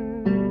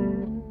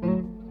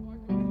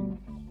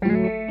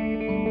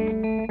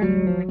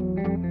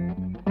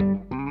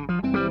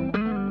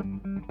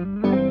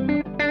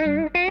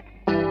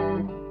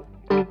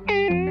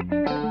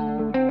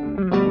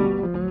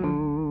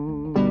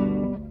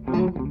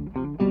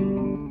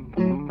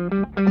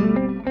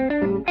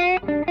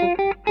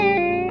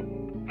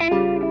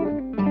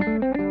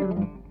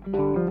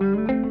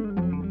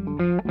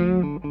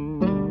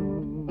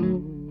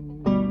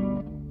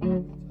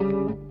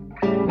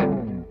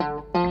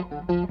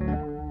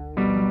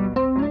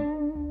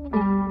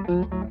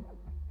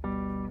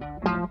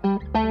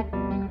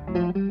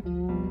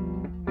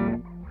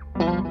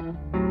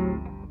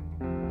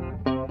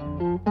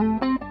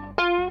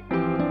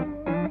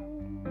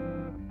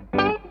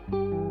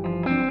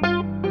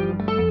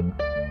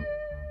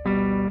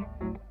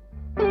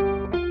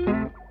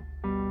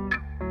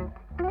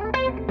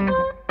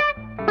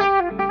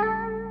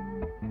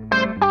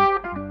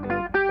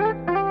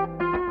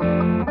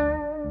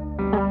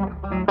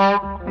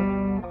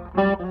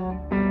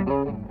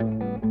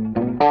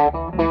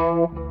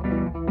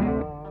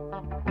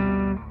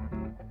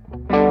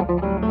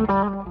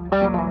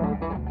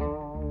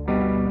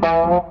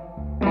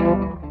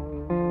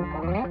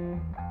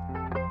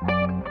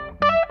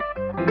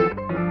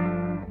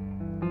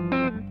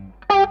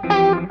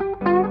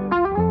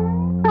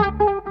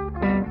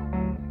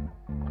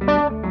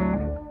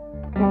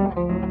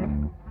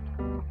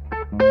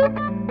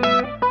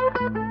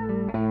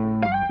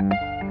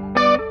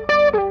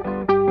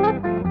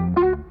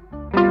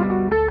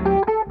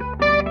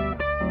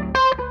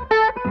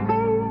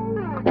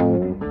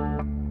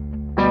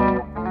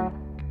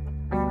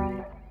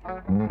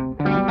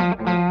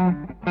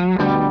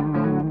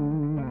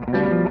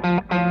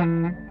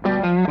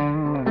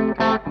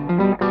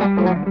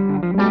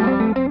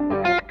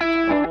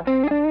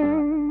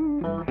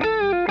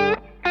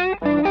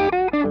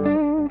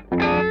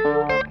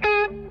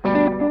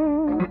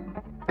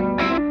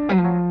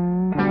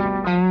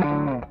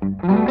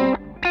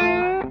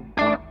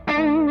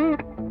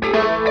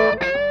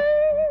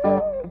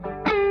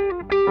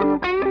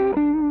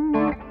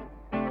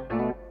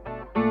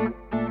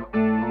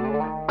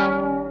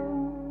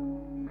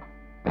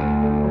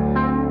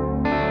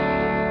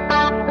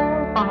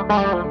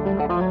you.